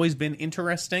has always been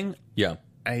interesting. Yeah.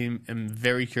 I am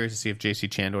very curious to see if J.C.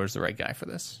 Chandor is the right guy for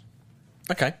this.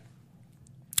 Okay.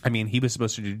 I mean, he was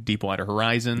supposed to do Deepwater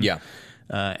Horizon. Yeah.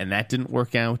 And that didn't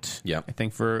work out. Yeah. I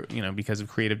think because of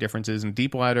creative differences. And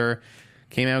Deepwater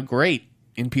came out great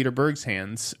in Peter Berg's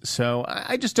hands. So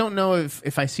I just don't know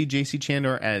if I see J.C.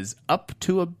 Chandor as up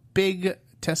to a big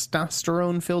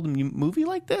testosterone-filled movie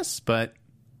like this, but...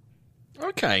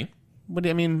 Okay. I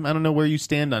don't know where you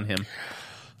stand on him.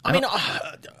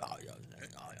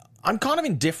 I'm kind of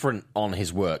indifferent on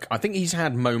his work. I think he's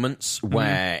had moments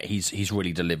where he's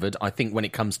really delivered. I think when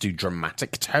it comes to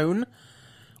dramatic tone,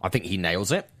 I think he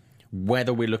nails it.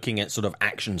 Whether we're looking at sort of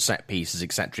action set pieces,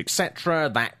 etc.,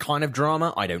 that kind of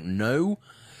drama, I don't know.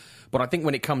 But I think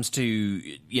when it comes to,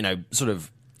 sort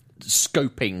of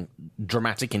scoping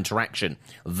dramatic interaction,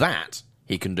 that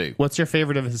he can do. What's your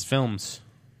favorite of his films?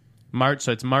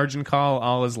 So it's Margin Call,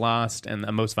 All Is Lost, and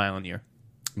A Most Violent Year.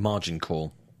 Margin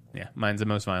Call. Yeah, mine's A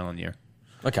Most Violent Year.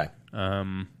 Okay.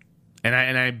 And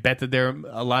I bet that there are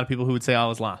a lot of people who would say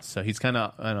All Is Lost. So he's kind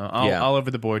of all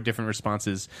over the board, different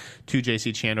responses to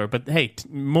J.C. Chandor. But hey,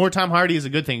 more Tom Hardy is a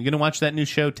good thing. You're going to watch that new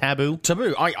show, Taboo?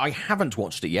 Taboo. I haven't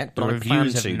watched it yet, but the I plan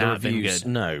reviews to. have not been good.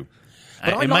 No.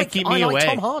 But it might keep me away. I like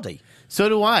Tom Hardy. So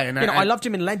do I. And I loved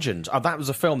him in Legend. That was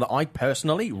a film that I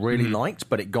personally really liked,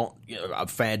 but it got a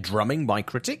fair drumming by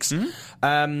critics.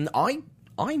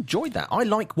 I enjoyed that. I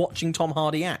like watching Tom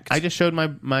Hardy act. I just showed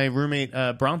my roommate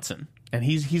Bronson And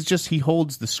he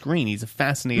holds the screen. He's a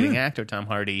fascinating actor, Tom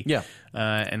Hardy. Yeah.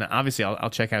 And obviously, I'll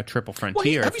check out Triple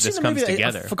Frontier if this comes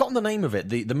together. I've forgotten the name of it.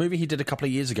 The movie he did a couple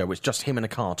of years ago was just him in a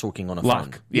car talking on a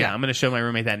Lock. phone. Yeah, I'm going to show my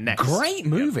roommate that next. Great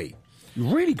movie.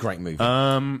 Really great movie.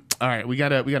 All right, we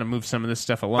gotta move some of this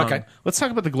stuff along. Okay. Let's talk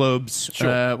about the Globes.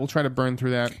 Sure. We'll try to burn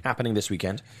through that. Happening this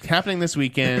weekend.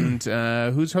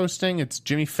 Who's hosting? It's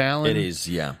Jimmy Fallon. It is,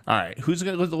 yeah. All right, who's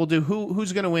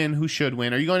gonna win? Who should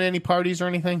win? Are you going to any parties or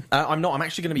anything? I'm not. I'm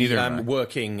actually going to be Neither am I.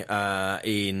 working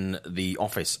in the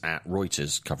office at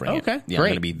Reuters covering it. Okay, Yeah, great. I'm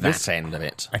going to be that end of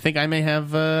it. I think I may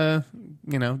have.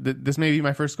 This may be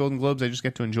my first Golden Globes I just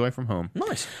get to enjoy from home.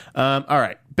 Nice. All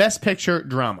right, Best Picture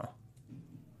Drama.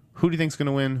 Who do you think's going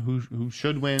to win? Who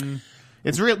should win?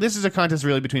 It's real. This is a contest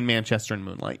really between Manchester and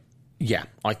Moonlight. Yeah,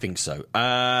 I think so.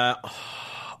 I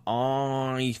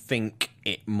think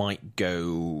it might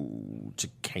go to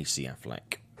Casey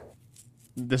Affleck.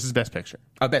 This is Best Picture.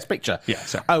 Oh, Best Picture. Yeah,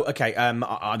 sorry. Oh, okay.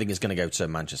 I think it's going to go to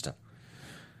Manchester.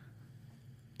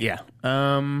 Yeah.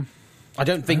 I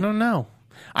don't think. I don't know.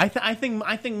 I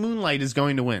think Moonlight is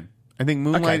going to win. I think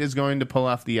Moonlight is going to pull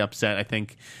off the upset. I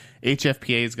think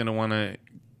HFPA is going to want to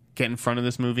get in front of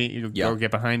this movie or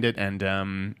get behind it and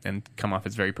come off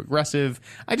as very progressive.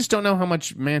 I just don't know how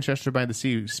much Manchester by the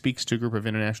Sea speaks to a group of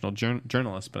international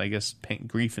journalists, but I guess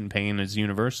grief and pain is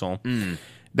universal.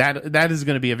 That is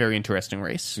going to be a very interesting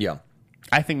race. Yeah.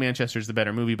 I think Manchester's the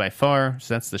better movie by far,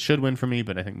 so that's the should win for me,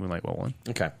 but I think Moonlight will win.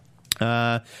 Okay.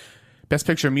 Best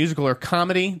Picture, musical or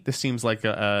comedy? This seems like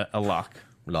a lock.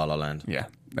 La La Land. Yeah,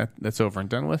 that's over and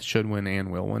done with. Should win and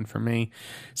will win for me.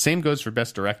 Same goes for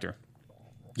Best Director.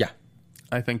 Yeah.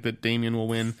 I think that Damien will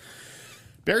win.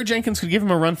 Barry Jenkins could give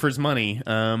him a run for his money.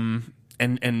 And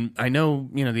I know,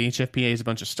 the HFPA is a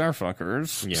bunch of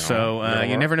starfuckers. Yeah, so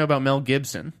you never know about Mel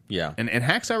Gibson. Yeah. And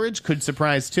Hacksaw Ridge could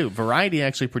surprise, too. Variety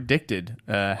actually predicted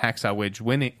Hacksaw Ridge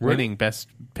winning Best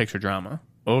Picture Drama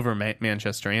over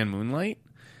Manchester and Moonlight.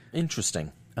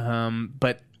 Interesting.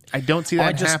 But I don't see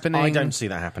that happening. I don't see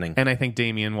that happening. And I think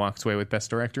Damien walks away with Best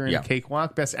Director and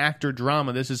Cakewalk. Best Actor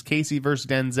Drama. This is Casey versus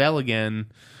Denzel again.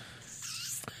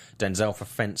 Denzel for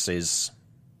Fences.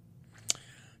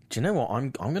 Do you know what?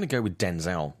 I'm going to go with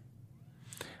Denzel.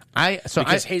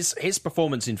 Because his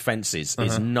performance in Fences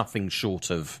is nothing short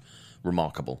of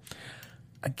remarkable.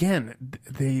 Again,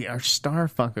 they are star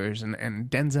fuckers, and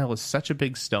Denzel is such a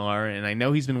big star, and I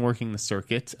know he's been working the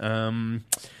circuit.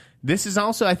 This is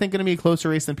also, I think, going to be a closer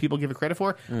race than people give it credit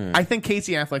for. I think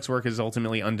Casey Affleck's work is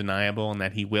ultimately undeniable and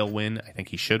that he will win. I think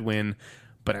he should win.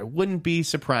 But I wouldn't be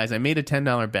surprised. I made a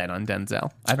 $10 bet on Denzel.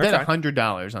 I bet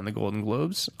 $100 on the Golden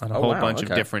Globes on a whole bunch of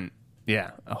different,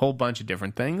 a whole bunch of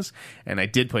different things. And I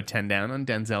did put 10 down on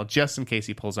Denzel just in case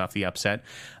he pulls off the upset.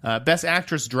 Best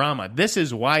Actress Drama. This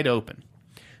is wide open.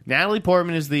 Natalie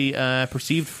Portman is the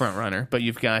perceived frontrunner, but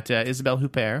you've got Isabelle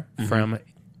Huppert from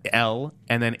Elle,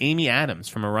 and then Amy Adams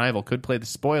from Arrival could play the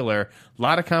spoiler. A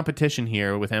lot of competition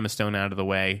here with Emma Stone out of the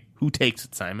way. Who takes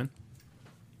it, Simon?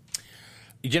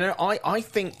 I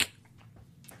think...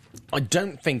 I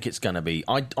don't think it's going to be...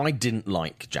 I didn't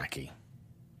like Jackie.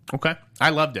 Okay. I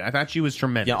loved it. I thought she was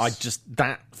tremendous. Yeah,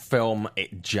 that film,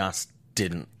 it just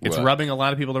didn't work. It's rubbing a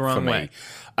lot of people the wrong way.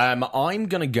 I'm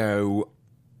going to go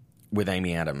with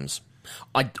Amy Adams.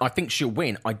 I think she'll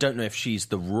win. I don't know if she's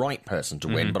the right person to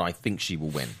win, but I think she will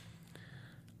win.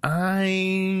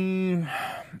 I'm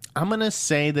going to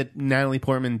say that Natalie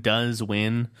Portman does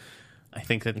win. I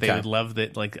think that they would love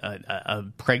that, like a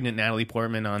pregnant Natalie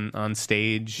Portman on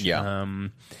stage. Yeah.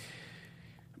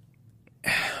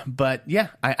 But yeah,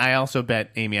 I also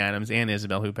bet Amy Adams and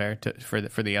Isabelle Huppert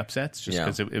for the upsets, just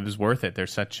because it was worth it. They're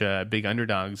such big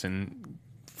underdogs, and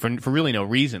for really no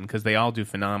reason, because they all do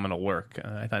phenomenal work.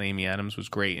 I thought Amy Adams was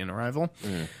great in Arrival.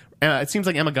 It seems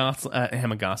like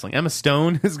Emma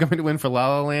Stone is going to win for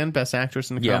La La Land, Best Actress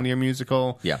in a Comedy or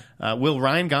Musical. Yeah. Will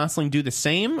Ryan Gosling do the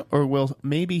same, or will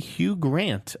maybe Hugh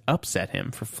Grant upset him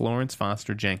for Florence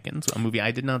Foster Jenkins, a movie I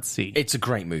did not see? It's a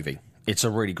great movie. It's a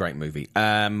really great movie.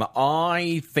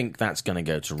 I think that's going to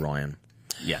go to Ryan.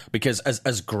 Yeah. Because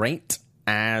as great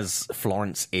as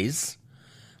Florence is,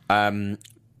 I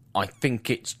think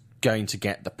it's going to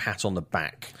get the pat on the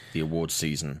back the awards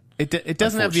season. It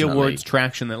doesn't have the awards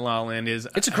traction that La La Land is.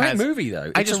 It's a great movie,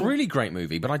 though. It's a really great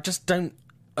movie, but I just don't...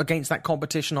 Against that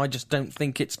competition, I just don't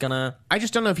think it's gonna... I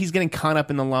just don't know if he's getting caught up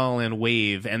in the La La Land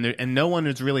wave, and no one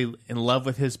is really in love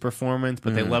with his performance,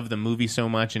 but they love the movie so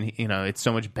much, and it's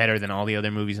so much better than all the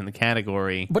other movies in the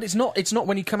category. But it's not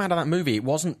when you come out of that movie, it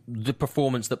wasn't the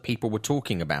performance that people were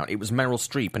talking about. It was Meryl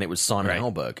Streep and it was Simon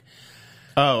Helberg.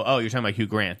 Oh, you're talking about Hugh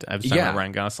Grant. I was talking about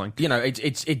Ryan Gosling. You know,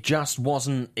 it just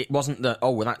wasn't. It wasn't that.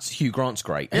 Oh, well, that's Hugh Grant's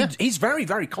great. Yeah. He's very,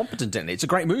 very competent in it. It's a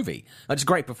great movie. It's a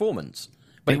great performance.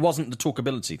 But it wasn't the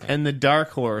talkability thing. And the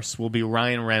dark horse will be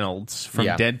Ryan Reynolds from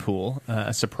Deadpool,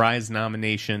 a surprise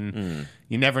nomination.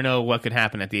 You never know what could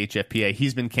happen at the HFPA.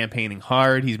 He's been campaigning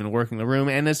hard. He's been working the room.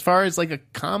 And as far as like a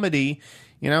comedy,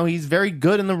 he's very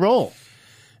good in the role.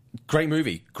 Great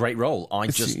movie, great role. I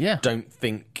just don't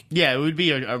think. Yeah, it would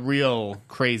be a real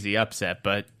crazy upset,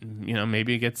 but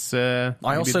maybe it gets. I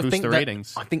also think the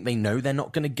ratings. I think they know they're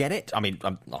not going to get it. I mean,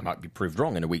 I might be proved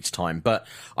wrong in a week's time, but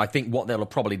I think what they'll have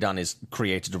probably done is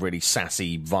created a really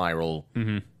sassy, viral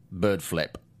bird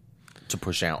flip to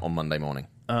push out on Monday morning.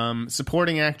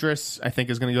 Supporting actress, I think,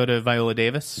 is going to go to Viola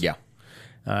Davis. Yeah,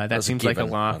 that seems like a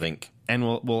lock. I think. And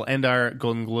we'll end our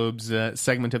Golden Globes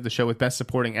segment of the show with Best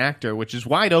Supporting Actor, which is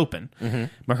wide open.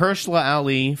 Mahershala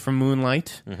Ali from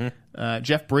Moonlight,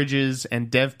 Jeff Bridges,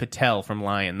 and Dev Patel from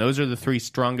Lion. Those are the three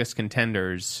strongest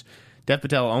contenders. Dev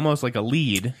Patel almost like a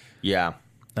lead. Yeah.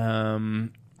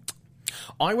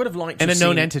 I would have liked to and a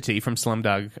known entity from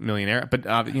Slumdog Millionaire, but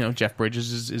Jeff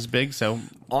Bridges is big, so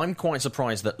I'm quite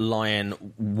surprised that Lion,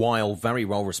 while very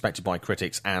well respected by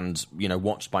critics and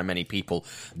watched by many people,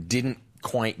 didn't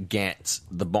quite get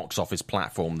the box office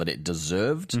platform that it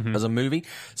deserved as a movie.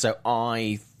 So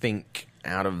I think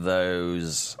out of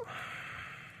those,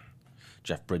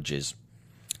 Jeff Bridges.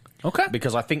 Okay.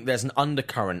 Because I think there's an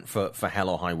undercurrent for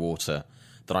Hell or High Water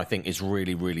that I think is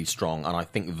really, really strong, and I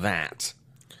think that's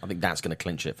going to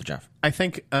clinch it for Jeff. I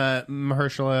think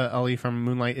Mahershala Ali from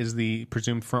Moonlight is the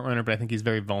presumed frontrunner, but I think he's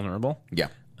very vulnerable. Yeah.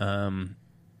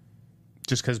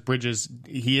 Just because Bridges,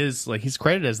 he's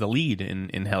credited as the lead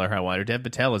in Hell or High Water. Dev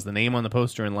Patel is the name on the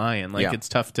poster in Lion. It's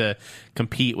tough to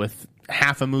compete with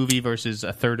half a movie versus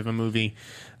a third of a movie.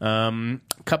 A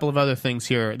couple of other things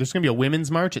here. There's going to be a women's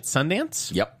march at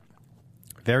Sundance. Yep.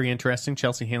 Very interesting.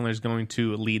 Chelsea Handler is going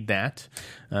to lead that.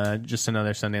 Just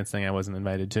another Sundance thing I wasn't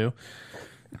invited to.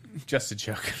 Just a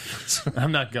joke.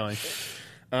 I'm not going.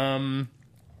 It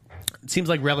seems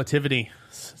like Relativity.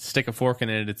 Stick a fork in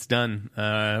it. It's done.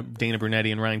 Dana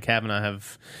Brunetti and Ryan Kavanaugh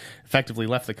have effectively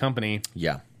left the company.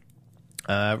 Yeah.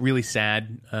 Really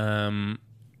sad.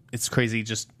 It's crazy.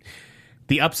 Just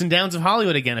the ups and downs of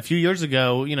Hollywood again. A few years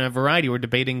ago, Variety were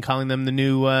debating calling them the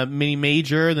new mini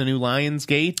major, the new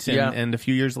Lionsgate, and a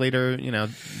few years later,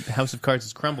 House of Cards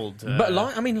has crumbled. But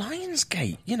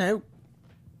Lionsgate,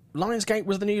 Lionsgate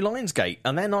was the new Lionsgate,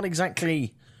 and they're not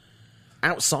exactly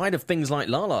outside of things like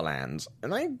La La Land,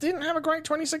 and they didn't have a great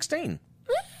 2016.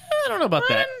 I don't know about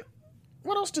that.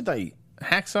 What else did they?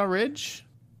 Hacksaw Ridge,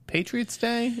 Patriots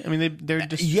Day. I mean, they're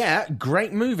just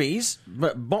great movies,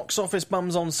 but box office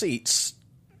bums on seats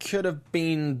could have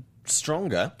been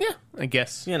stronger. Yeah, I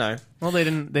guess. Well, they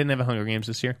didn't have a Hunger Games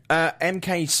this year.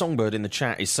 MK Songbird in the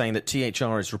chat is saying that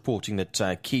THR is reporting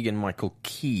that Keegan Michael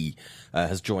Key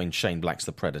has joined Shane Black's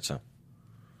The Predator.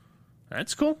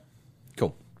 That's cool.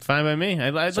 Cool. Fine by me.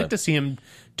 I'd like to see him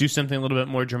do something a little bit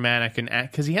more dramatic and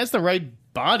act, because he has the right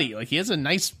body. He has a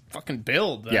nice fucking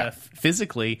build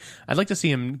physically. I'd like to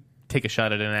see him take a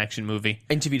shot at an action movie.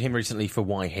 Interviewed him recently for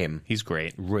Why Him. He's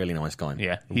great. Really nice guy.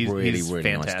 Yeah, he's really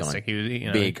fantastic. Nice guy. He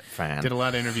was, big fan. Did a lot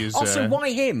of interviews. Also,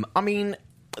 Why Him? I mean,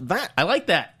 that I like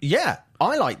that. Yeah,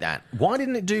 I like that. Why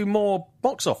didn't it do more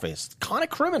box office? Kind of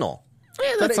criminal.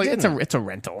 Yeah, that's it's a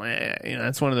rental.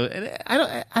 It's one of the.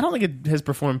 I don't think it has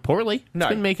performed poorly. It's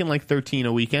been making like 13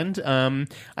 a weekend.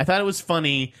 I thought it was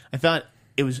funny. I thought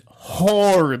it was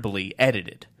horribly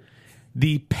edited.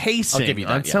 The pacing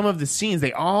on some of the scenes,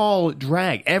 they all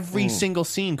drag. Every single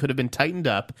scene could have been tightened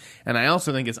up, and I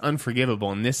also think it's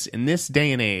unforgivable in this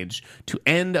day and age to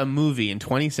end a movie in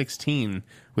 2016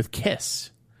 with Kiss.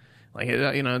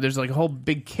 There's like a whole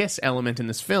big Kiss element in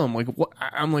this film.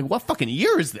 I'm like, what fucking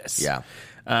year is this?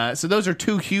 Yeah. So those are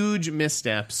two huge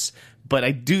missteps. But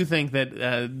I do think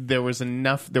that there were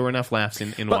enough laughs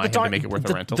in Why Him to make it worth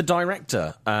a rental. The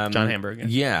director, John Hamburg.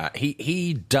 Yeah,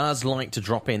 he does like to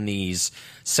drop in these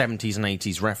 70s and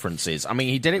 80s references. I mean,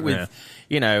 he did it with,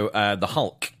 the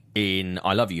Hulk in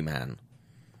I Love You, Man.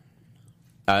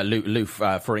 Lou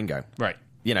Ferrigno. Right.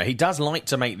 He does like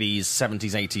to make these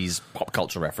 70s, 80s pop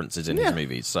culture references in his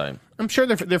movies. So I'm sure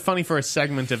they're funny for a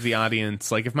segment of the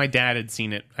audience. Like if my dad had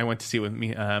seen it, I went to see it with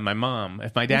me, my mom.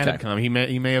 If my dad had come, he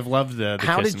may have loved the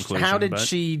Kiss inclusion. How did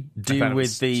she do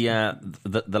with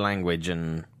the language?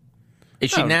 And is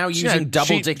she now using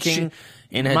double dicking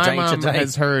in her day-to-day? My mom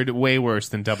has heard way worse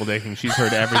than double dicking. She's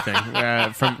heard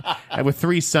everything with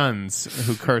 3 sons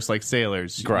who curse like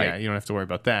sailors. Great. Yeah, you don't have to worry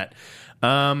about that.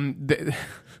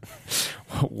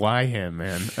 Why him,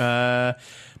 man?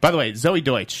 By the way, Zoe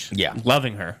Deutsch. Yeah.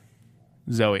 Loving her.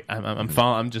 Zoe,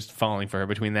 I'm just falling for her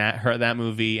between that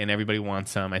movie and Everybody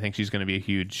Wants Some. I think she's going to be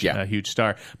a huge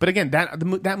star. But again,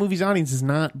 that movie's audience is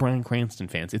not Bryan Cranston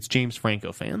fans; it's James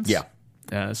Franco fans. Yeah.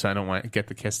 So I don't want to get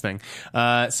the Kiss thing.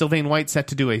 Sylvain White set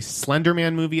to do a Slender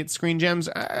Man movie at Screen Gems.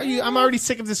 I'm already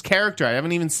sick of this character. I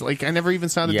never even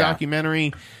saw the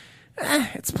documentary.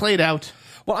 It's played out.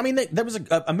 Well, I mean, there was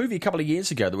a movie a couple of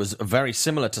years ago that was very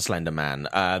similar to Slender Man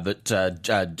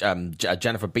that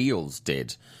Jennifer Beals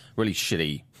did. Really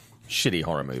shitty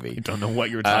horror movie. I don't know what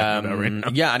you're talking about right now.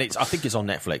 Yeah, and I think it's on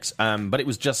Netflix. But it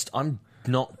was just, I'm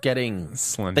not getting...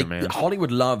 Slender Man.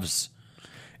 Hollywood loves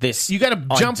this. You got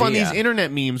to jump on these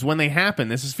internet memes when they happen.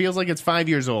 This feels like it's 5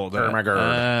 years old. Oh my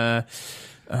God.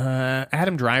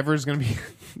 Adam Driver is going to be...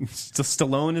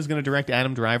 Stallone is going to direct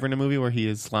Adam Driver in a movie where he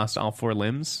has lost all 4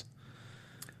 limbs.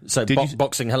 So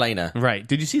boxing Helena. Right.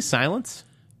 Did you see Silence?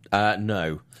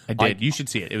 No. I did. You should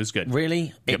see it. It was good.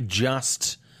 Really? Yep. It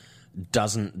just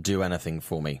doesn't do anything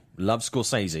for me. Love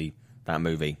Scorsese, that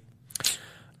movie.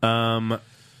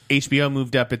 HBO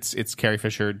moved up its Carrie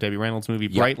Fisher, Debbie Reynolds movie,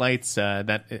 Bright Lights.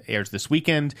 That airs this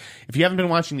weekend. If you haven't been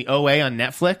watching the OA on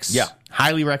Netflix,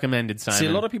 highly recommended, Simon. See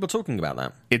a lot of people talking about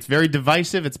that. It's very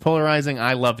divisive. It's polarizing.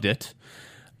 I loved it.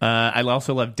 I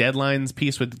also love Deadline's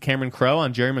piece with Cameron Crowe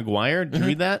on Jerry Maguire. Did you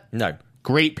read that? No.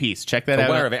 Great piece. Check that out.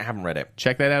 Aware of it, haven't read it.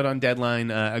 Check that out on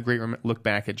Deadline. A great look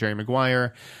back at Jerry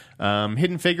Maguire.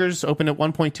 Hidden Figures opened at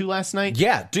 1.2 last night.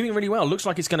 Yeah, doing really well. Looks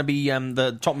like it's going to be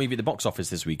the top movie at the box office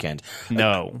this weekend.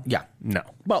 No. No.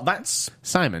 Well, that's...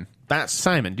 Simon.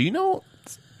 Do you know...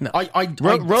 No.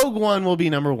 Rogue One will be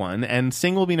number 1, and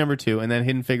Sing will be number 2, and then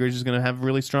Hidden Figures is going to have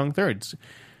really strong thirds.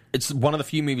 It's one of the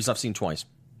few movies I've seen twice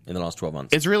in the last 12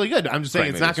 months. It's really good. I'm just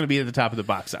saying not going to be at the top of the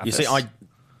box office. You see,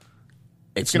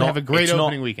 it's going to have a great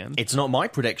opening weekend. It's not my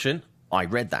prediction. I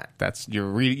read that. That's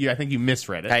I think you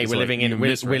misread it. Hey, we're living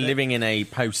in a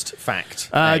post-fact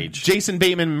age. Jason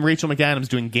Bateman and Rachel McAdams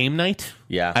doing game night.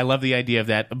 Yeah, I love the idea of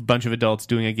that. A bunch of adults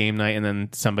doing a game night, and then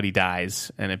somebody dies,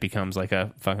 and it becomes like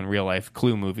a fucking real life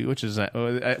Clue movie, which is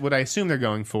what I assume they're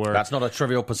going for. That's not a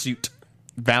Trivial Pursuit.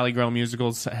 Valley Girl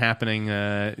musicals happening.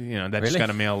 That really? just got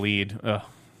a male lead. Ugh.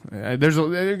 You're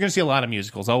going to see a lot of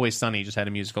musicals. Always Sunny just had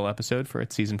a musical episode for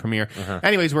its season premiere.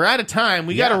 Anyways, we're out of time.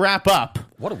 We got to wrap up.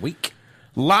 What a week.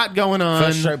 Lot going on.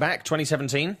 First show back,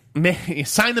 2017.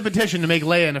 Sign the petition to make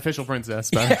Leia an official princess.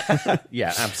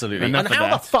 Yeah, absolutely. And how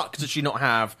the fuck does she not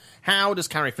have... How does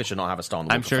Carrie Fisher not have a star on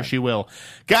the I'm sure she will.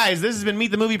 Guys, this has been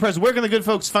Meet the Movie Press. Where can the good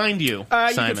folks find you? You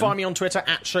can find me on Twitter,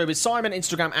 @ShowbizSimon,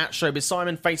 Instagram,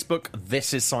 @ShowbizSimon, Facebook,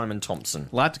 This is Simon Thompson.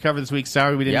 A lot to cover this week.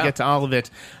 Sorry we didn't get to all of it.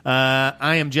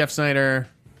 I am Jeff Snyder.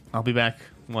 I'll be back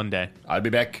one day. I'll be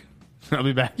back. I'll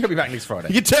be back. You'll be back next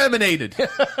Friday. You're terminated.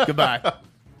 Goodbye.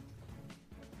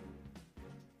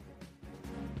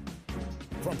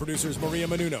 From producers Maria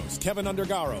Menounos, Kevin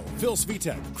Undergaro, Phil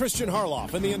Svitek, Christian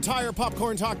Harloff, and the entire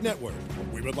Popcorn Talk Network,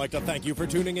 we would like to thank you for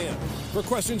tuning in. For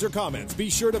questions or comments, be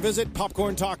sure to visit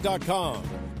popcorntalk.com.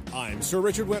 I'm Sir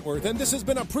Richard Wentworth, and this has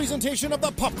been a presentation of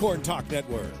the Popcorn Talk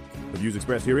Network. The views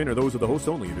expressed herein are those of the hosts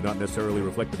only and do not necessarily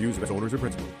reflect the views of its owners or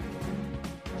principals.